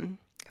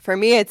for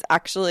me it's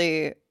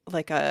actually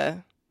like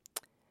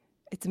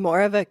it's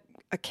more of a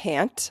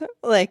can't.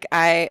 Like,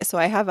 I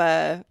have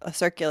a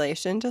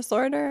circulation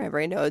disorder, I have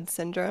Raynaud's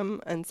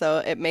syndrome, and so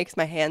it makes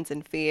my hands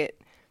and feet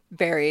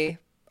very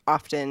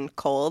often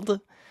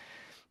cold.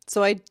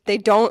 So they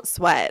don't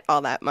sweat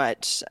all that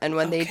much, and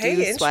when they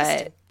do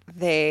sweat,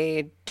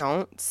 they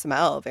don't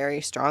smell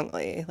very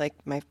strongly. Like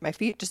my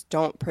feet just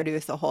don't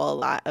produce a whole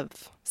lot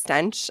of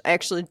stench. I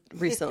actually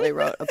recently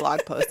wrote a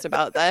blog post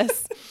about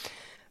this.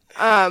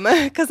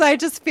 Because I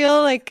just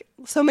feel like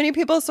so many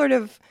people sort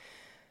of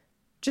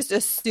just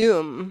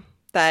assume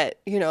that,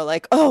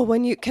 like, oh,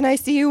 can I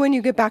see you when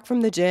you get back from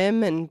the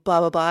gym and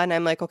blah, blah, blah. And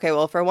I'm like, okay,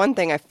 well, for one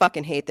thing, I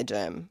fucking hate the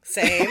gym.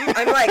 Same.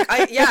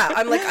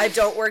 I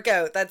don't work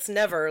out. That's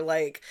never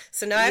like,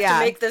 so now I have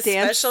to make this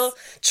special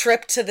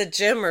trip to the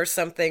gym or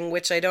something,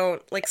 which I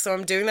don't like. So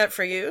I'm doing that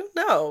for you?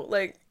 No,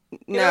 like,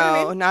 you know what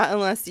I mean? Not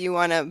unless you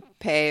want to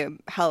pay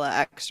hella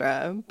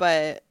extra.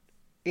 But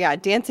yeah,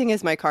 dancing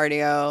is my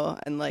cardio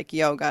and like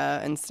yoga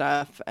and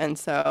stuff. And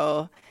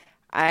so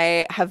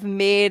I've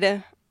made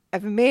a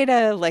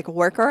like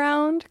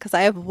workaround because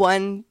I have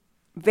one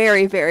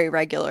very, very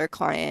regular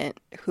client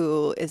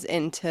who is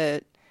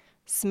into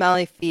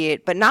smelly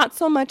feet, but not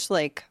so much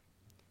like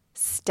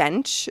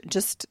stench,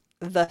 just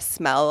the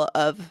smell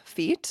of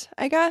feet,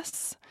 I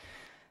guess.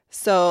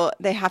 So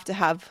they have to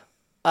have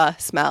a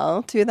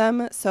smell to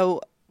them. So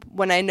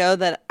when I know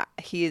that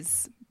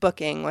he's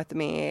booking with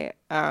me,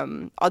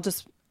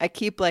 I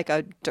keep like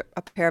a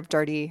pair of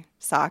dirty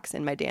socks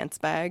in my dance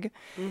bag,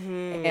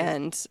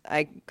 and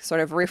I sort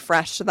of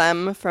refresh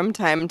them from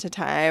time to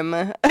time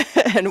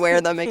and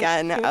wear them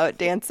again out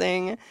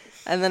dancing.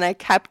 And then I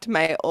kept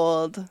my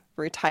old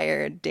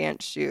retired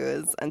dance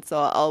shoes, and so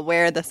I'll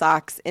wear the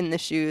socks in the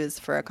shoes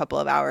for a couple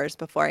of hours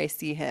before I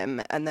see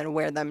him, and then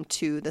wear them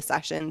to the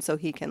session so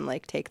he can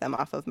like take them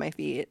off of my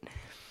feet.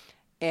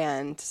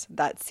 And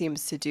that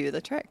seems to do the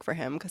trick for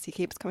him because he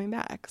keeps coming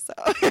back. So,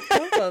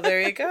 well,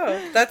 there you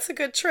go. That's a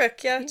good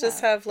trick. Yeah,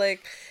 just have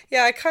like,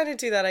 I kind of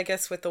do that, I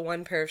guess, with the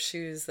one pair of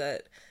shoes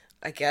that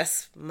I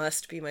guess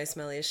must be my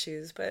smelliest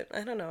shoes. But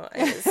I don't know.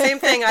 Same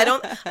thing. I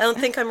don't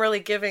think I'm really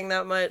giving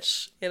that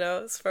much,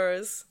 as far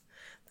as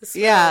the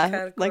smell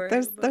category. Like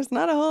there's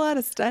not a whole lot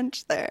of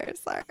stench there.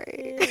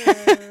 Sorry.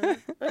 Yeah.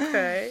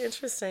 Okay.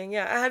 Interesting.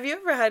 Yeah. Have you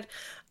ever had?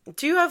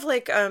 Do you have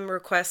like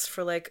requests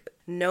for like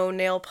no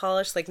nail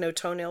polish, like no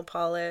toenail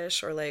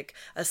polish, or like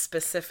a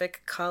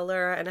specific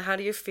color? And how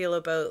do you feel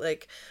about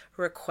like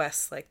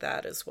requests like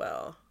that as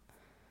well?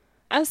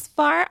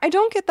 I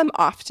don't get them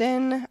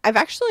often. I've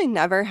actually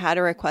never had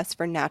a request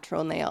for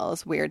natural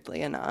nails,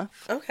 weirdly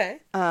enough. Okay.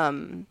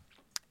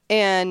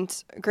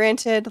 And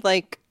granted,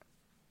 like,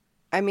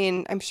 I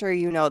mean, I'm sure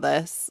you know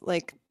this,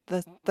 like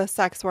the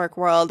sex work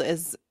world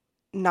is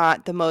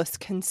not the most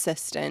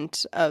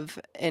consistent of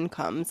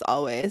incomes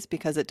always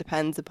because it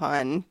depends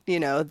upon,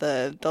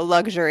 the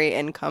luxury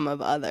income of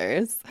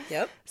others.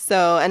 Yep.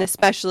 So, and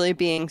especially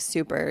being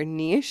super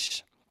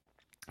niche,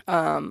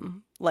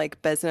 like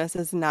business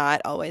is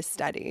not always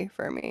steady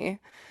for me.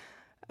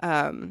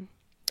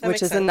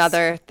 Which is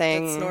another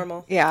thing. That's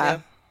normal.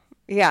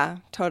 Yeah,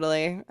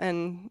 totally.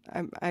 And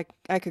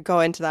I could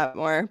go into that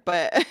more,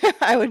 but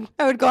I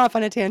would go off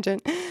on a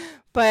tangent.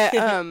 But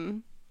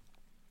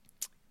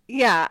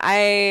yeah,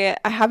 I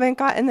haven't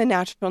gotten the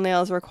natural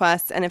nails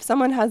requests, and if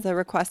someone has a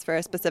request for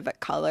a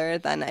specific color,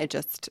 then I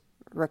just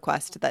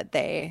request that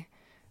they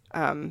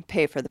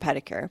pay for the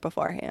pedicure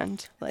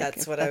beforehand. Like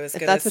that's what I was going to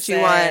say. If that's what you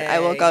want, I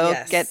will go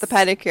get the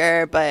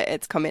pedicure, but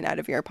it's coming out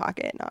of your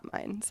pocket, not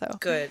mine. So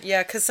good.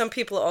 Yeah, because some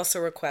people also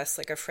request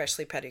like a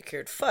freshly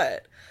pedicured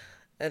foot,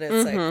 and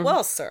it's like,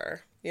 well,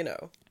 sir,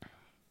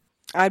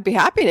 I'd be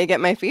happy to get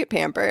my feet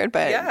pampered,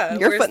 but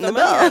you're footing the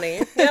bill.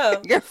 Honey?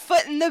 Yeah. You're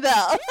footing the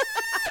bill.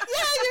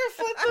 Yeah, you're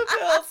footing the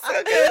bill.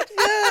 So good.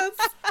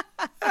 Yes.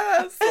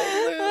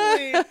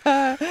 Absolutely.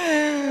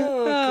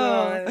 Oh,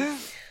 God.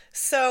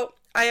 So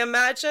I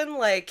imagine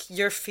like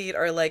your feet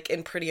are like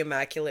in pretty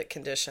immaculate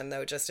condition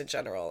though, just in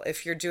general.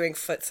 If you're doing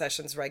foot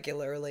sessions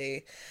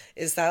regularly,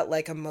 is that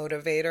like a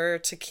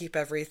motivator to keep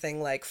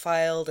everything like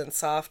filed and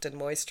soft and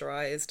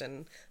moisturized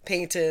and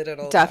painted and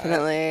all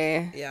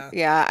Definitely. that? Yeah.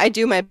 Yeah, I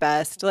do my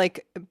best.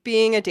 Like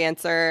being a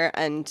dancer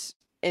and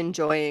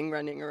enjoying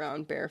running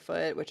around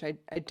barefoot, which I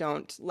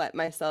don't let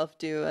myself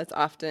do as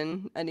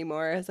often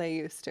anymore as I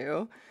used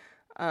to.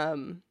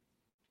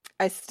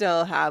 I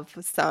still have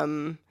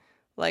some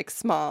like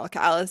small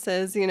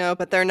calluses,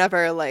 but they're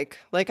never like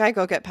I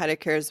go get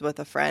pedicures with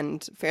a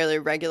friend fairly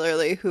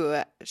regularly who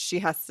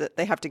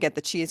they have to get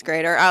the cheese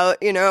grater out,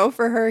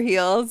 for her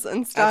heels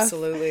and stuff.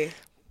 Absolutely.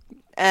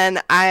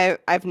 And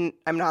I'm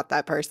not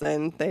that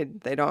person.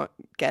 They don't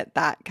get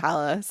that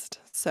calloused.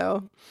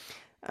 So,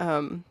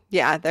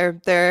 yeah,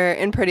 they're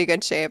in pretty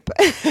good shape.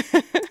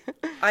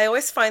 I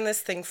always find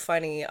this thing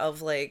funny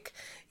of like,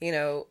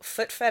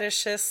 foot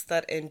fetishists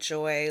that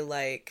enjoy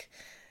like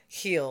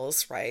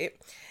heels, right?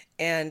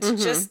 And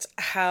just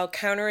how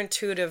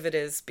counterintuitive it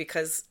is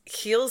because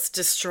heels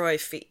destroy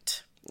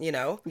feet,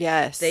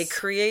 Yes. They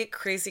create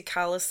crazy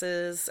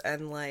calluses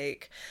and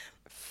like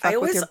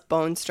fuck with your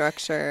bone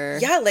structure.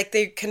 Yeah, like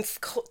they can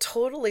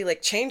totally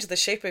like change the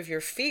shape of your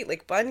feet,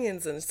 like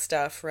bunions and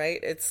stuff, right?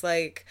 It's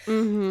like,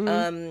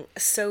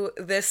 so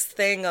this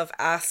thing of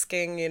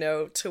asking,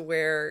 to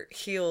wear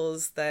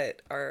heels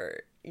that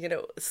are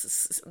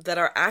that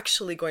are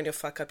actually going to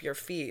fuck up your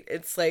feet.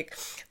 It's like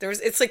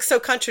it's like so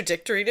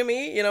contradictory to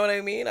me. You know what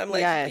I mean? I'm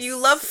like, Yes.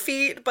 you love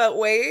feet, but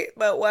wait,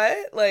 but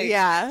what? Like,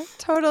 Yeah,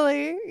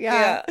 totally.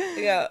 Yeah.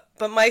 yeah.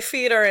 But my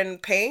feet are in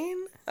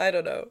pain. I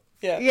don't know.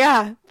 Yeah.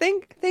 Yeah.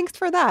 Thanks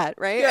for that,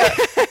 right?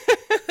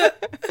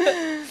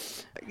 Yeah.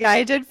 Yeah,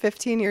 I did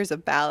 15 years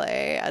of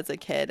ballet as a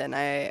kid, and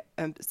I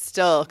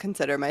still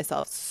consider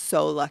myself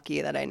so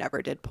lucky that I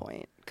never did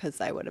point,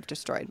 because I would have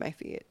destroyed my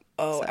feet.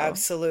 Oh, So.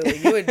 absolutely.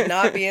 You would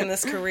not be in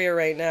this career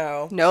right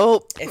now.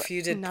 Nope. If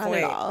you did not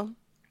point. At all.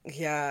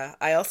 Yeah.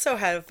 I also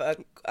have a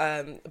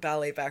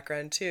ballet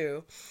background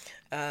too.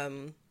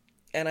 And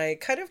I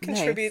kind of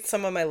contribute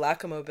some of my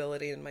lack of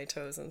mobility in my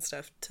toes and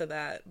stuff to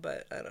that,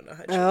 but I don't know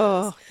how true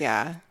that is.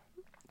 Yeah.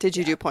 Did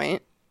you do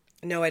point?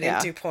 No, I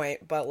didn't do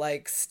point, but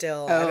like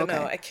still, Oh, I don't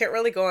know. okay. I can't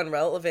really go on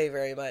releve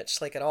very much,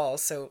 like at all.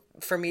 So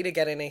for me to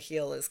get in a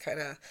heel is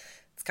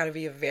it's got to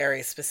be a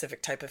very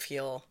specific type of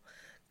heel,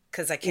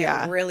 because I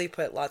can't really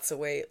put lots of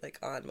weight like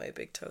on my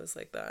big toes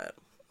like that.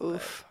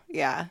 Oof.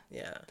 Yeah.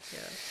 Yeah.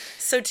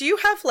 So do you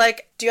have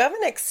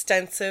an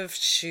extensive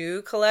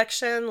shoe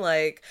collection?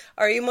 Like,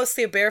 are you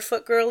mostly a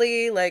barefoot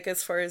girly, like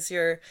as far as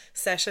your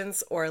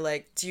sessions, or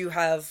like do you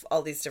have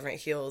all these different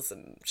heels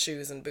and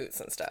shoes and boots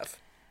and stuff?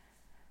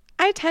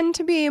 I tend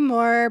to be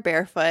more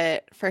barefoot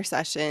for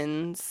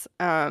sessions,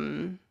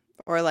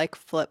 or like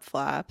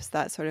flip-flops,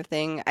 that sort of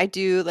thing. I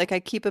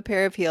keep a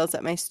pair of heels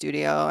at my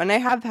studio, and I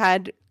have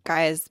had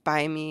guys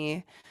buy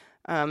me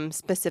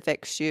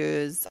specific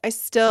shoes. I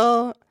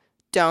still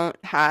don't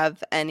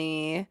have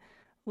any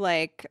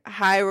like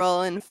high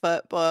rolling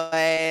foot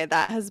boy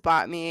that has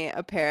bought me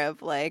a pair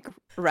of like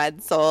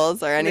red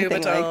soles or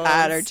anything like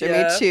that, or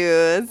Jimmy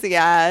Choos.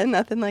 Yeah,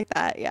 nothing like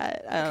that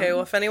yet. Okay,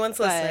 well, if anyone's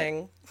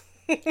listening.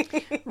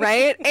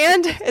 Right?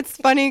 And it's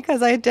funny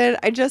because I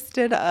just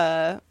did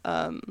a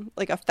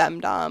like a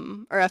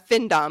femdom or a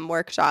findom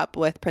workshop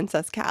with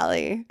Princess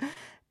Callie,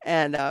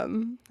 and I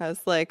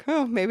was like,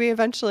 oh, maybe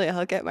eventually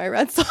I'll get my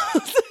red soles.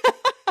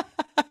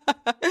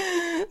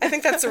 I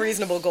think that's a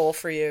reasonable goal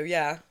for you.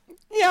 Yeah.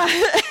 Yeah.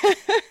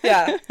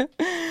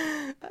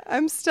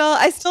 I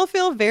still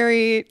feel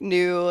very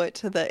new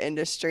to the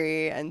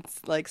industry and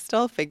like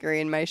still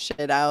figuring my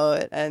shit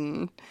out.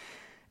 And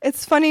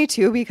it's funny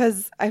too,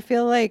 because I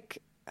feel like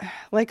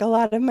a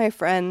lot of my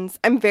friends,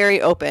 I'm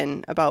very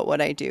open about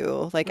what I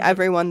do. Like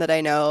everyone that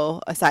I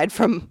know, aside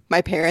from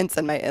my parents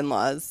and my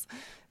in-laws,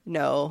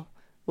 know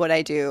what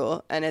I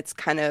do. And it's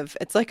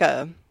like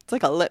a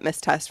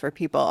litmus test for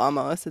people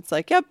almost. It's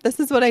like, yep, this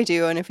is what I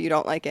do. And if you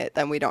don't like it,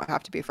 then we don't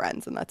have to be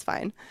friends, and that's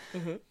fine.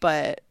 Mm-hmm.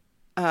 But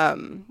I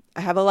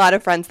have a lot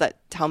of friends that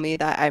tell me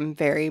that I'm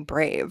very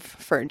brave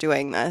for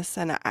doing this.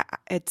 And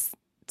it's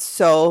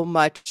so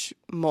much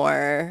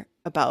more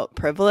about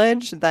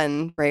privilege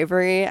than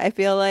bravery, I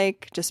feel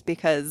like, just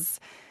because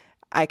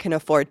I can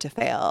afford to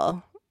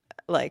fail.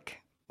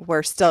 Like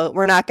we're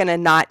not going to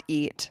not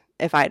eat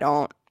if I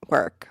don't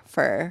work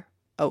for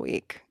a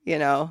week,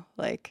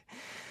 like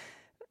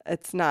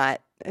it's not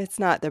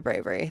the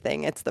bravery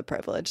thing. It's the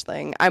privilege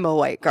thing. I'm a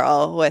white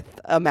girl with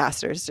a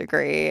master's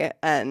degree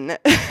and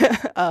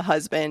a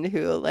husband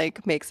who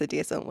like makes a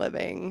decent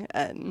living.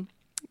 And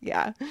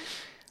yeah.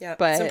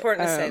 But it's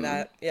important to say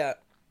that.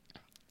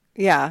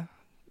 Yeah.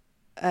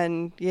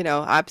 And,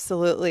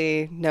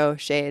 absolutely no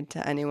shade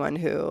to anyone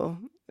who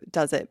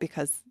does it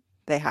because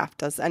they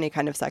does any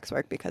kind of sex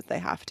work because they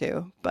have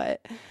to.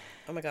 But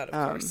oh my God,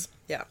 of course.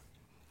 Yeah.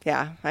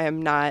 Yeah, I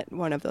am not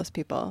one of those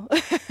people.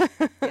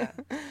 Yeah.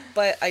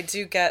 But I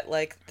do get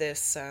like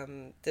this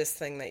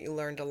thing that you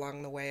learned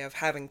along the way of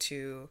having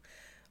to,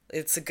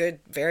 it's a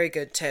very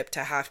good tip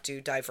to have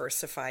to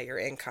diversify your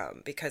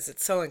income, because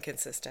it's so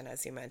inconsistent,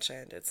 as you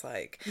mentioned. It's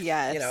like,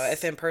 yes,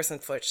 if in-person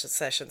foot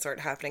sessions aren't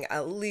happening,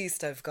 at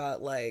least I've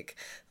got like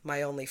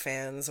my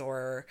OnlyFans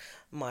or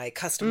my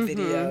custom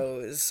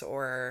videos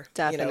or,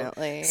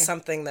 definitely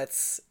something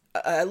that's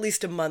at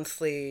least a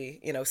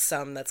monthly,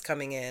 sum that's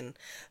coming in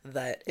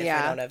that if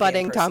I don't have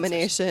budding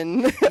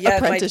domination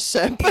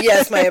apprenticeship.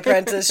 My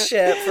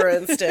apprenticeship, for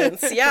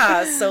instance.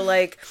 Yeah. So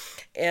like,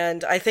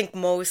 and I think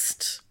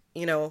most,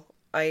 I'm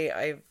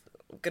going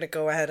to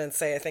go ahead and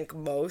say, I think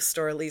most,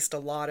 or at least a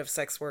lot of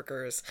sex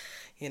workers,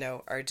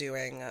 are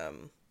doing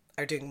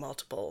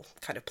multiple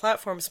kind of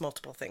platforms,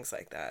 multiple things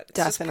like that. It's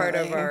Definitely. Just part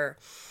of our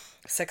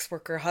sex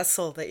worker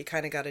hustle that you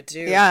kind of got to do.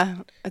 Yeah,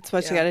 it's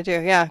what you got to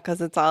do. Yeah,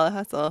 because it's all a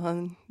hustle.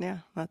 And yeah,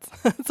 that's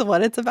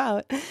what it's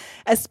about.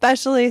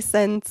 Especially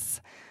since,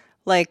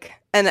 like,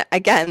 and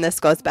again, this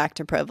goes back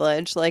to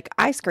privilege. Like,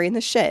 I screen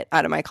the shit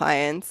out of my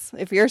clients.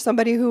 If you're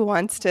somebody who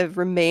wants to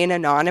remain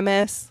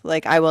anonymous,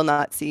 like, I will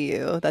not see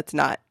you. That's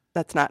not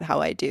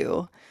how I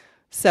do.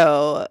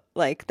 So,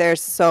 like,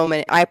 there's so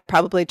many. I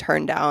probably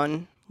turn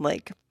down,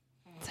 like,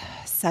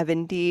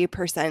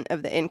 70%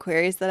 of the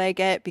inquiries that I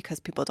get because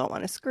people don't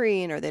want to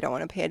screen or they don't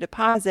want to pay a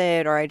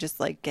deposit, or I just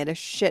like get a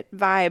shit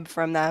vibe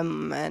from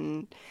them.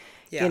 And,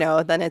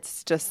 then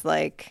it's just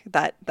like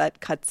that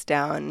cuts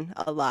down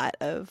a lot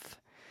of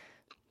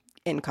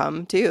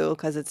income too,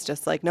 because it's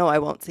just like, no, I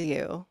won't see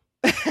you.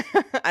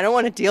 I don't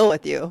want to deal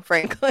with you,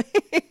 frankly.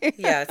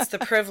 Yeah, it's the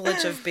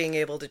privilege of being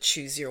able to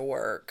choose your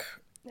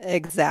work.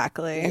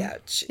 Exactly. Yeah,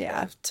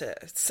 Yeah, to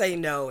say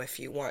no if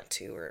you want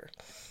to, or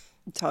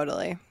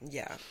totally.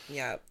 yeah,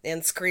 yeah.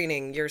 And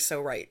screening, you're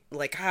so right.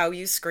 Like how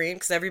you screen,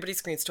 because everybody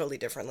screens totally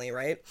differently,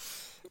 right?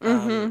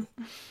 Mm-hmm.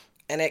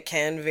 And it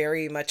can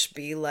very much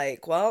be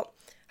like, well,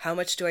 how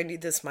much do I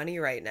need this money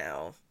right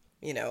now?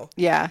 You know,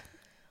 Yeah,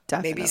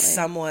 maybe definitely.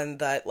 someone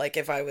that, like,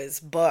 if I was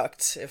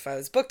booked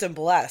and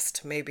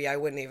blessed, maybe I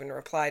wouldn't even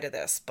reply to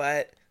this.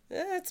 But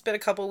it's been a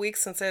couple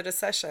weeks since I had a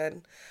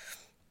session.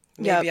 Yep.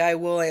 Maybe I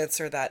will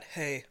answer that,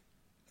 hey,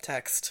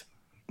 text,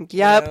 you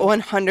Yep, know?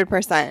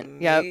 100%.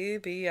 Yep.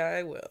 Maybe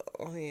I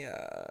will.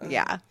 Yeah.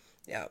 Yeah.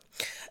 Yeah.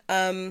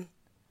 Um,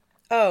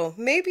 oh,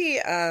 maybe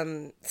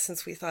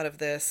since we thought of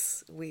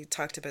this, we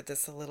talked about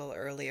this a little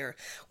earlier.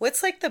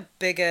 What's like the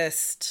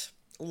biggest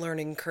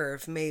learning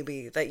curve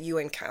maybe that you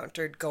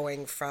encountered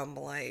going from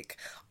like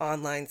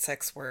online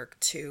sex work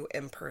to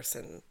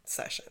in-person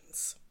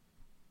sessions?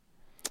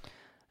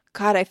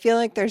 God, I feel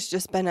like there's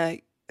just been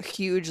a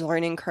huge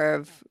learning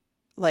curve,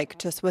 like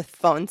just with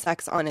phone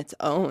sex on its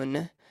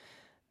own.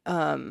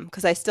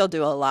 Because I still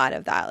do a lot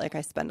of that. Like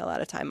I spend a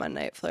lot of time on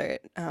Night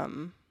Flirt,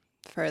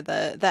 for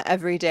the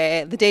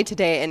everyday, the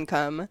day-to-day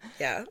income.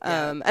 Yeah,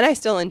 yeah. And I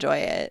still enjoy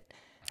it.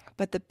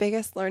 But the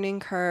biggest learning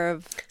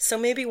curve, So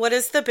maybe what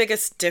is the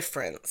biggest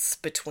difference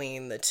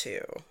between the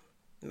two?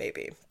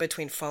 Maybe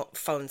between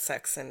phone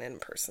sex and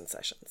in-person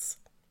sessions.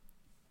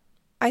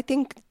 I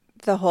think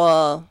the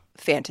whole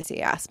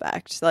fantasy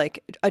aspect,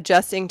 like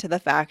adjusting to the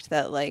fact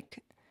that like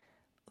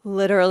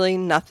literally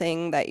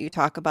nothing that you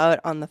talk about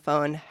on the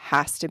phone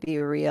has to be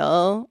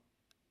real.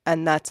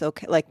 And that's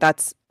okay. Like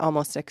that's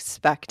almost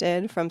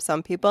expected from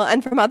some people.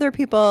 And from other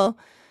people,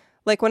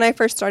 like when I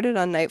first started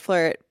on Night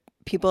Flirt,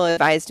 people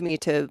advised me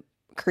to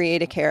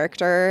create a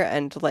character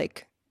and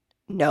like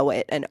know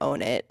it and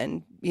own it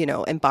and,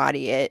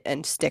 embody it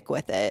and stick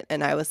with it.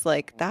 And I was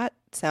like, that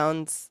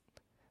sounds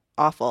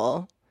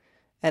awful.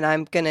 And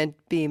I'm going to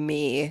be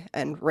me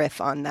and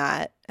riff on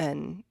that.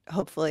 And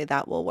hopefully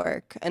that will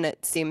work. And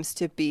it seems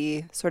to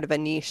be sort of a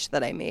niche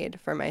that I made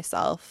for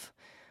myself.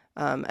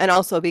 And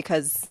also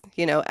because,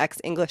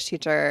 ex-English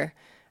teacher,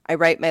 I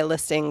write my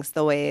listings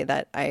the way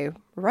that I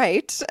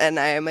write, and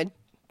I am a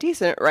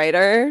decent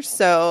writer.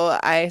 So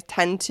I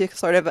tend to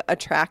sort of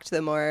attract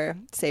the more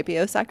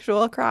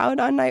sapiosexual crowd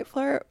on Night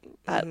Flirt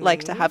that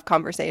like to have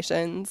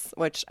conversations,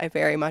 which I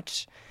very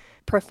much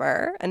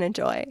prefer and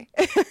enjoy.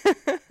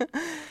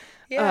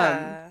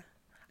 Yeah.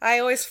 I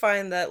always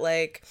find that,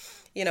 like,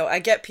 I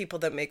get people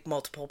that make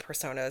multiple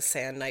personas,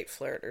 say on Night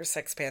Flirt or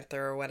Sex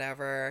Panther or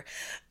whatever,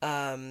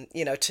 because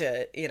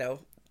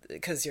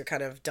you're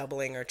kind of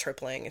doubling or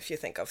tripling if you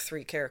think of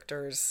three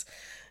characters,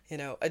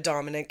 a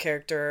dominant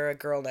character, a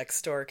girl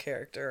next door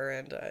character,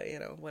 and,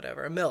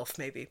 whatever, a MILF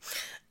maybe.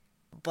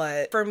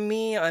 But for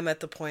me, I'm at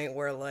the point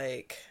where,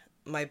 like,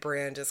 my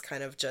brand is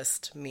kind of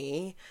just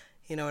me.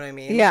 You know what I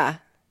mean? Yeah,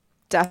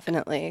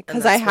 definitely. And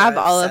Because I that's where have I've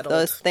all of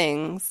those settled.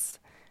 things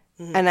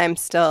and I'm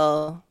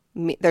still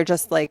me. They're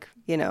just like,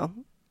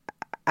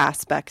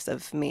 aspects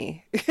of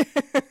me,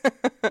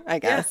 I Yeah,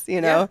 guess,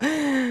 yeah.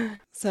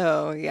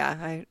 So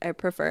yeah, I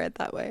prefer it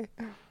that way.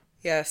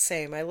 Yeah,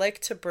 same. I like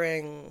to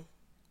bring,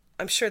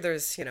 I'm sure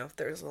there's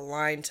a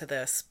line to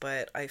this,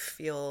 but I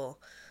feel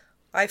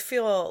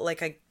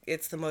like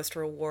it's the most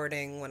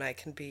rewarding when I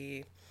can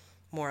be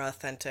more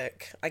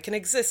authentic. I can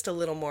exist a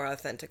little more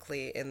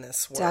authentically in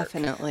this work.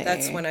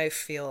 That's when Definitely. I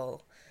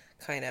feel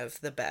kind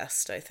of the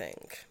best, I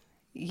think.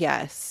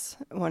 Yes,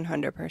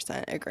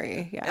 100%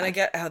 agree. And I Yeah.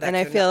 get how And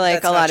I feel like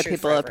that's a not lot of true for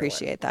people everyone.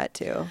 appreciate that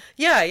too.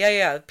 Yeah, yeah,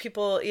 yeah.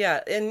 People,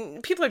 yeah,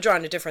 and people are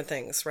drawn to different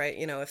things, right?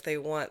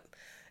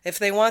 If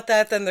they want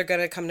that, then they're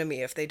gonna come to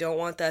me. If they don't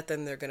want that,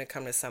 then they're gonna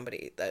come to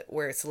somebody that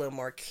where it's a little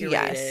more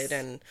curated Yes.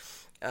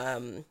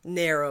 and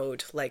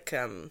narrowed. Like,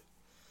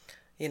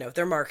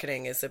 their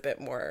marketing is a bit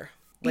more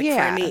like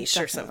for a Yeah, niche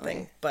or something.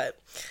 definitely. But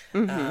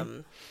Hmm.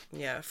 um,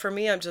 yeah, for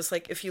me, I'm just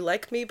like, if you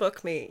like me,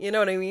 book me. You know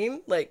what I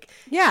mean? Like,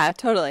 Yeah,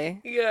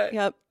 totally. yeah,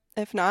 Yep.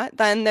 If not,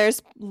 then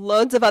there's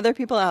loads of other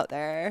people out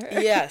there.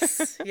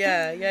 yes,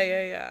 yeah, yeah,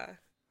 yeah, yeah.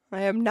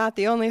 I am not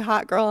the only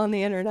hot girl on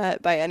the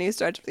internet by any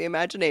stretch of the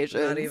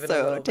Not imagination, even a so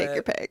little take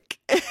your bit. pick.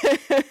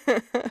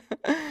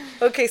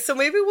 Okay, so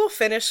maybe we'll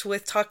finish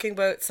with talking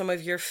about some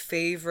of your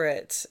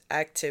favorite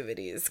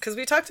activities because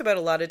we talked about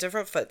a lot of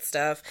different foot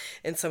stuff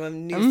and some of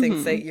new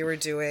things Hmm. that you were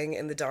doing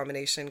in the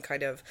domination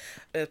kind of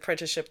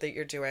apprenticeship that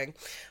you're doing.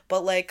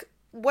 But like,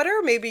 what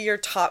are maybe your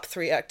top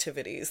three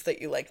activities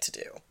that you like to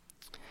do?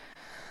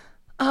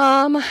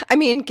 I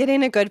mean,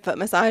 getting a good foot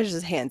massage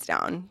is hands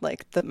down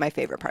like my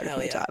favorite part of Hell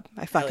my yeah. job.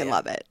 I Hell fucking yeah.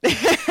 love it.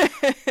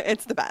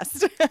 It's the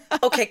best.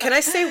 Okay, can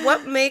I say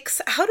what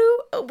makes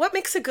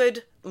a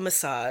good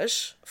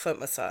massage, foot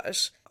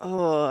massage?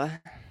 Oh,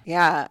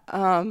 yeah.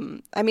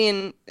 I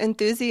mean,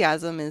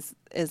 enthusiasm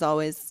is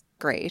always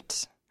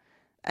great.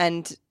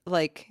 And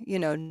like,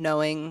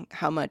 knowing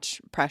how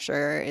much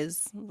pressure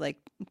is like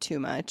too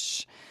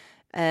much.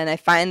 And I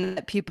find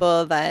that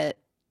people that,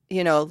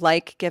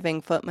 like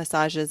giving foot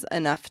massages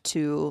enough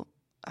to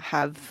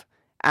have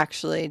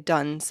actually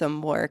done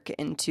some work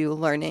into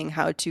learning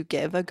how to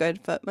give a good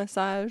foot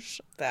massage.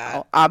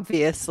 I'll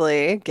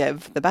obviously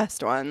give the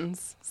best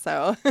ones.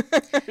 So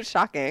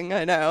shocking,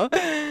 I know.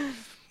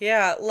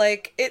 Yeah,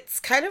 like it's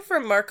kind of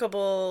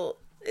remarkable.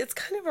 It's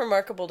kind of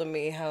remarkable to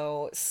me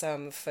how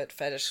some foot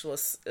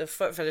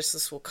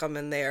fetishists will come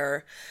in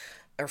there,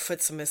 or foot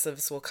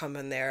submissives will come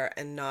in there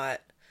and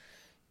not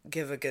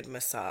give a good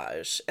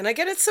massage. And I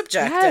get it's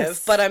subjective,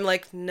 Yes. but I'm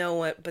like, no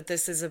one, but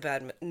this is a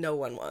bad, no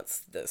one wants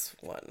this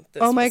one.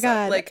 This Oh my massage.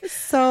 God. Like,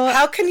 So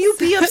how can you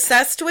be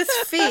obsessed with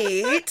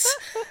feet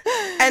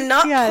and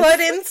not Yes. put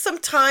in some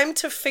time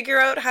to figure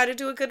out how to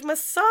do a good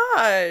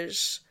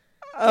massage?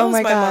 Oh Blows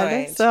my God.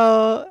 mind.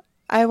 So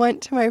I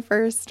went to my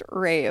first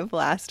rave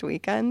last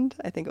weekend.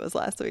 I think it was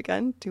last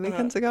weekend, 2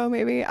 weekends ago,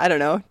 maybe. I don't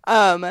know.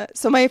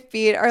 So my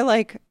feet are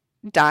like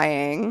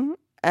dying,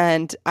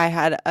 and I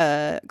had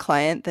a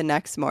client the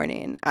next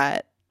morning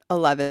at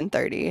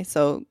 11:30.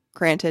 So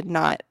granted,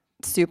 not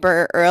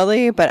super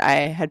early, but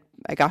I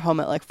got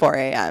home at like 4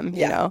 a.m.,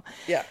 you know?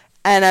 Yeah.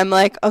 And I'm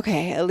like,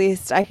 okay, at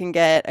least I can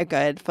get a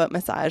good foot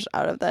massage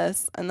out of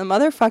this. And the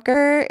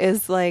motherfucker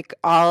is like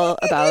all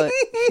about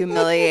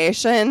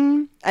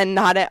humiliation and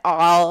not at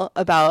all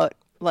about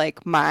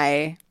like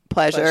my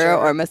pleasure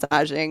or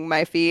massaging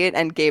my feet,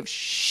 and gave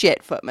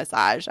shit foot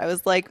massage. I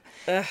was like,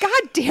 God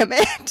damn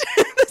it.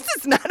 This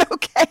is not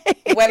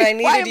okay. When I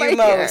needed you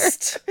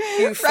most,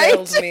 you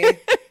failed me.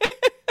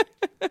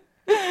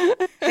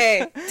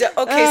 Hey,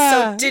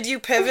 so did you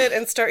pivot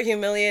and start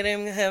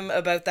humiliating him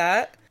about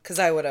that? Because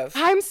I would have.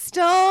 I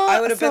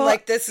would have been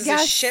like, this is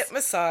a shit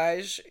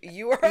massage.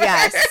 You are.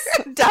 Yes,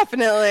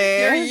 definitely.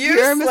 You're useless.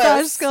 Your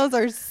massage skills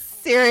are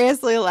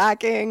seriously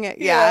lacking.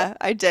 Yeah,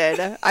 I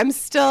did. I'm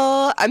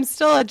still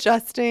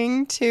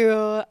adjusting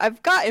to.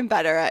 I've gotten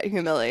better at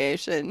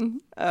humiliation.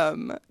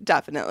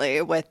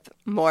 Definitely with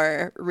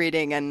more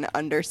reading and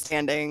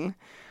understanding.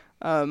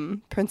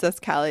 Princess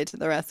Callie to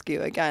the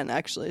rescue again.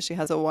 Actually, she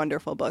has a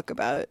wonderful book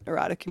about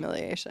erotic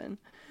humiliation.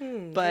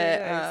 But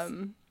nice.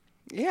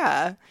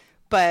 yeah.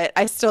 But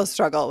I still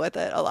struggle with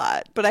it a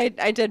lot. But I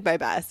did my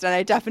best, and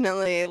I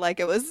definitely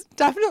it was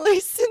definitely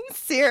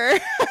sincere.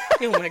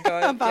 Oh my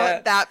God.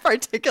 About that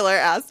particular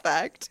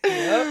aspect.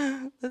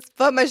 Yep. This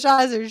foot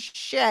massage is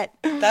shit.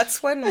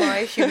 That's when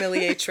my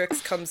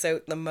humiliatrix comes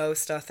out the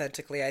most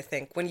authentically, I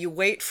think. When you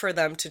wait for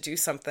them to do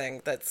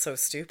something that's so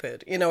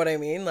stupid. You know what I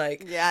mean?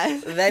 Like,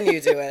 then you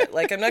do it.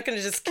 Like, I'm not going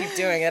to just keep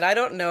doing it. I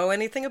don't know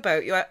anything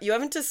about you. You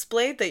haven't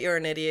displayed that you're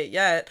an idiot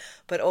yet.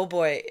 But oh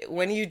boy,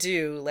 when you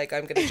do, like,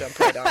 I'm going to jump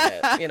right on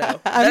it, you know?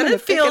 Then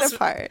it feels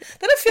apart.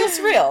 Then it feels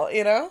real,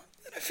 you know?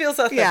 Then it feels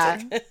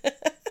authentic.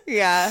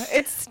 Yeah.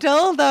 It's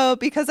still, though,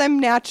 because I'm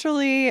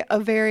naturally a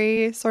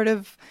very sort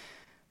of,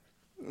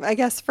 I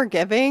guess,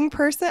 forgiving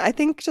person. I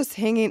think just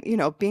hanging,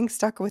 being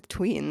stuck with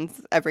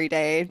tweens every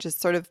day just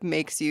sort of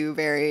makes you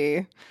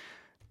very,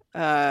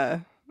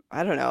 I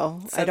don't know.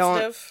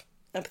 Sensitive?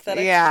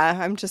 Empathetic? Yeah,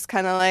 I'm just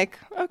kind of like,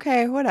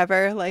 okay,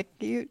 whatever. Like,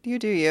 you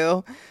do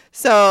you.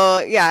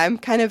 So, yeah, I'm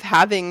kind of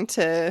having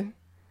to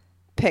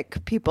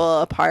pick people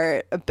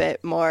apart a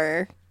bit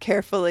more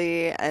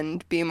carefully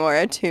and be more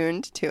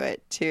attuned to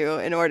it,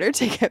 too, in order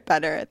to get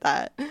better at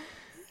that.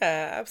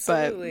 Yeah,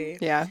 absolutely.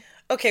 But, yeah.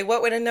 Okay,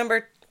 what would a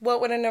number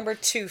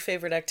 2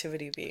 favorite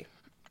activity be?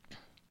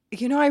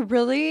 I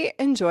really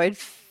enjoyed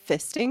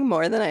fisting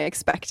more than I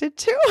expected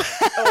to.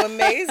 Oh,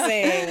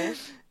 amazing.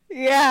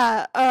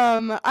 Yeah,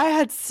 I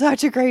had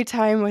such a great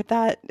time with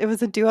that. It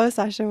was a duo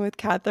session with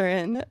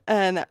Catherine,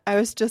 and I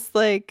was just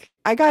like,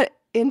 I got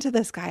into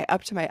this guy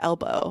up to my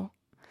elbow,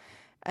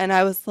 and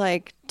I was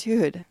like,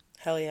 dude.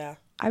 Hell yeah.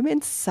 I'm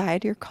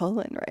inside your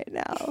colon right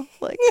now.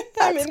 Like,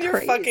 I'm that's in your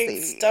crazy.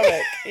 fucking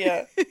stomach.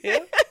 Yeah. Yeah.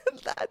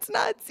 That's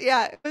nuts.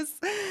 Yeah,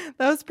 that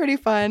was pretty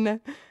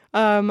fun.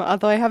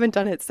 Although I haven't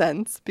done it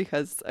since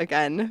because,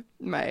 again,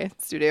 my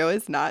studio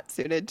is not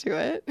suited to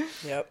it.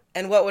 Yep.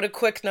 And what would a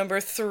quick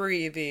number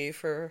 3 be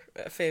for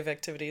fave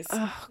activities?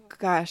 Oh,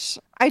 gosh.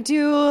 I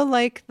do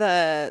like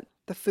the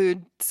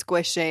food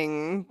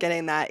squishing,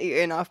 getting that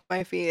eaten off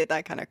my feet.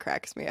 That kind of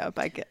cracks me up.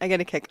 I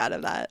get a kick out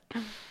of that.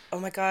 Oh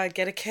my God,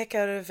 get a kick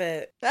out of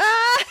it.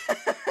 Ah!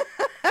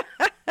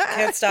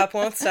 Can't stop,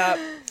 won't stop.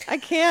 I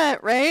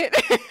can't, right?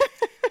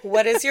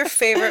 What is your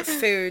favorite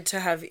food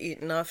to have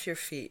eaten off your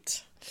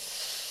feet?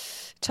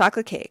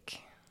 Chocolate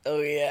cake.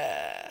 Oh,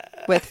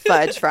 yeah. With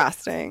fudge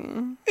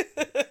frosting.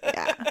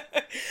 Yeah.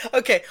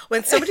 Okay,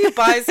 when somebody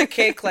buys a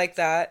cake like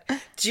that,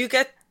 do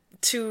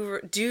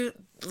you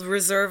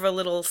reserve a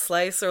little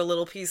slice or a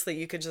little piece that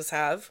you could just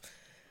have?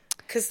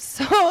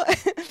 So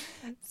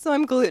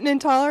I'm gluten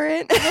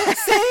intolerant.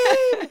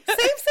 Same.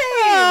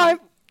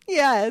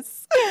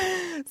 Yes.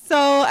 So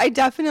I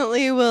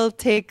definitely will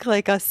take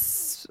like a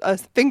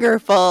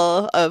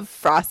fingerful of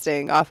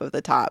frosting off of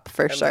the top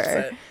for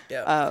sure.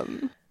 Yeah.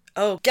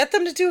 Get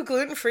them to do a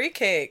gluten-free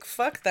cake.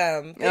 Fuck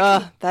them.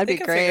 That'd be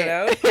great.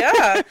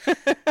 Yeah.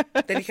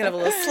 Then you can have a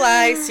little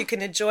slice. You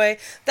can enjoy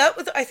that.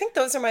 I think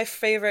those are my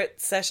favorite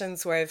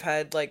sessions where I've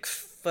had like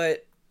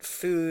foot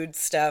food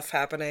stuff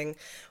happening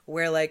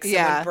where like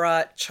someone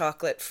brought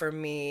chocolate for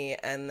me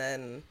and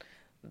then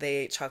they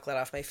ate chocolate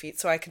off my feet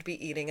so I could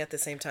be eating at the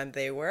same time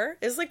they were.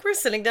 It's like we're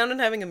sitting down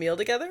and having a meal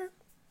together.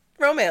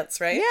 Romance,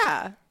 right?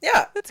 Yeah.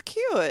 Yeah. That's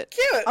cute.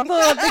 Cute.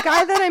 Although the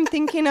guy that I'm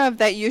thinking of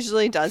that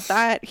usually does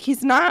that,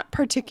 he's not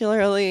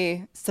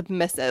particularly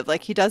submissive.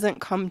 Like, he doesn't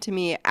come to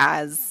me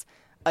as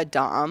a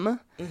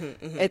dom.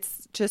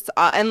 It's just,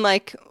 and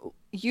like,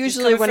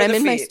 usually when I'm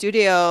in my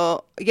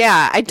studio,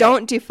 I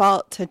don't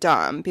default to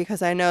dom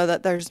because I know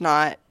that there's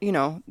not, you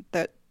know,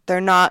 that they're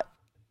not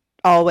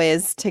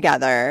always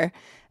together.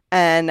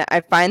 And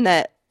I find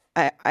that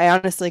I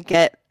honestly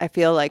I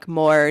feel like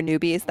more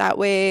newbies that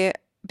way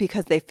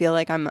because they feel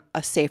like I'm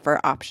a safer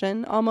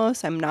option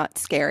almost. I'm not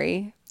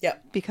scary. Yeah.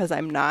 Because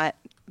I'm not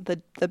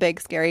the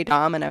big scary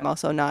dom and I'm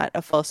also not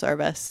a full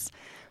service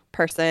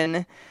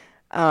person,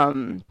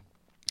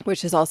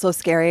 which is also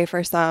scary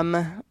for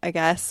some, I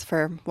guess,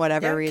 for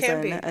whatever reason.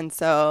 Can be. And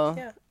so,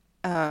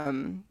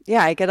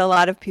 I get a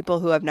lot of people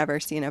who have never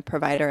seen a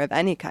provider of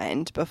any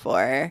kind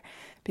before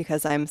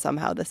because I'm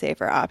somehow the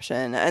safer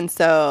option. And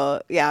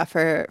so,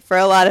 for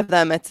a lot of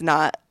them,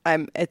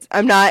 I'm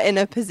not in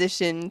a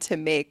position to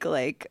make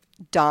like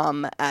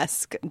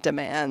Dom-esque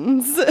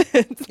demands.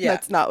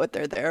 That's not what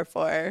they're there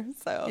for.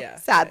 So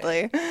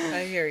sadly.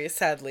 I hear you,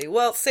 sadly.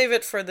 Well, save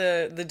it for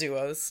the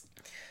duos.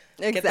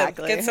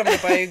 Exactly. Get someone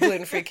to buy a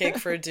gluten-free cake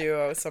for a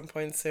duo at some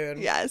point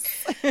soon. Yes.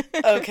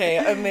 Okay,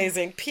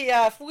 amazing.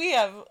 Piaf,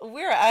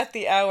 we're at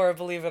the hour,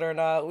 believe it or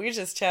not. We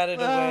just chatted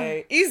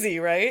away. Easy,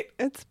 right?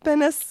 It's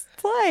been a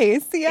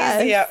slice,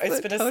 yes. Yeah,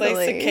 it's been a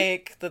slice of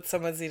cake that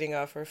someone's eating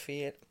off her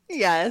feet.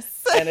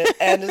 Yes. And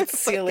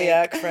it's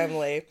celiac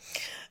friendly.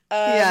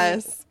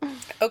 Yes.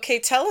 Okay,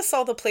 tell us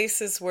all the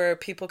places where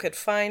people could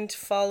find,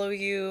 follow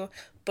you,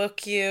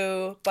 book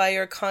you, buy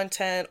your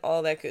content,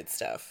 all that good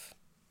stuff.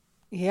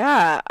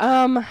 Yeah,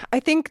 I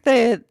think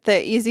the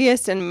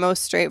easiest and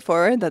most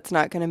straightforward, that's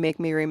not going to make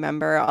me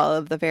remember all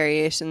of the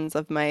variations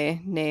of my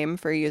name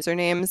for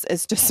usernames,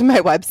 is just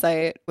my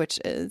website, which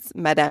is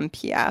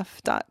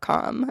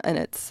madamepiaf.com, and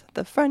it's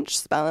the French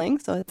spelling,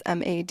 so it's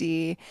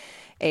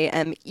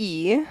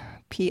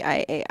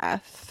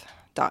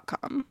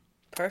MADAMEPIAF.com.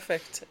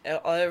 Perfect.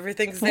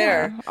 Everything's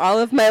there. All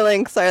of my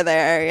links are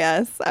there.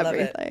 Yes,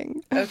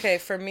 everything. Okay,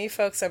 for me,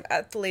 folks, I'm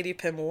at the Lady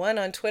Pim 1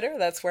 on Twitter.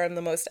 That's where I'm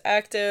the most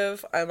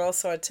active. I'm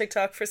also on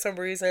TikTok for some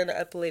reason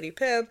at the Lady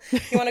Pim.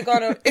 If you want to go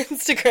on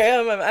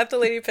Instagram, I'm at the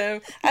Lady Pim.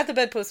 At the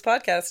Bedpost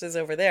Podcast is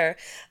over there.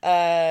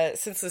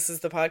 Since this is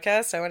the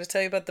podcast, I want to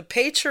tell you about the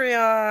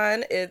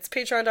Patreon. It's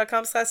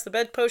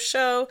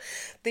patreon.com/thebedpostshow.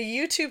 The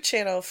YouTube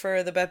channel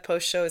for the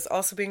Bedpost Show is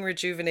also being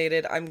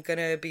rejuvenated. I'm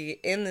gonna be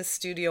in the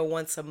studio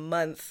once a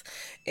month.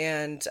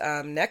 And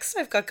next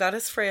I've got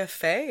Goddess Freya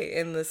Faye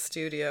in the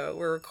studio.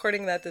 We're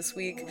recording that this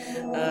week,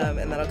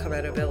 and that'll come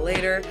out a bit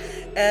later.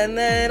 And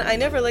then I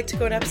never like to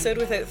go an episode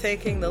without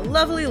thanking the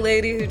lovely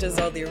lady who does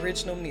all the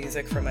original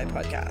music for my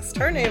podcast.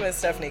 Her name is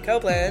Stephanie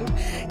Copeland.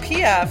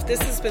 Piaf,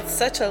 this has been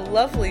such a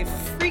lovely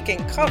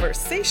freaking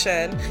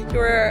conversation.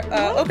 You're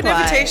open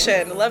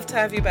invitation. Love to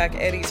have you back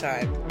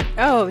anytime.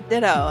 Oh,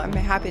 ditto. I'm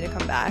happy to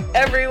come back.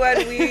 Everyone,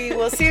 we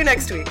will see you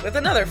next week with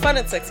another fun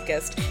and sexy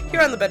guest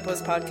here on the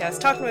Bedpost Podcast,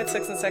 talking about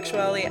sex and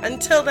sexuality.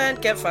 Until then,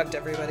 get fucked,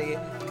 everybody.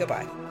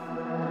 Goodbye.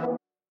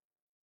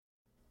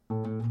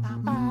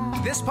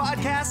 This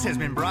podcast has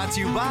been brought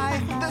to you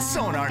by the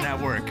Sonar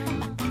Network.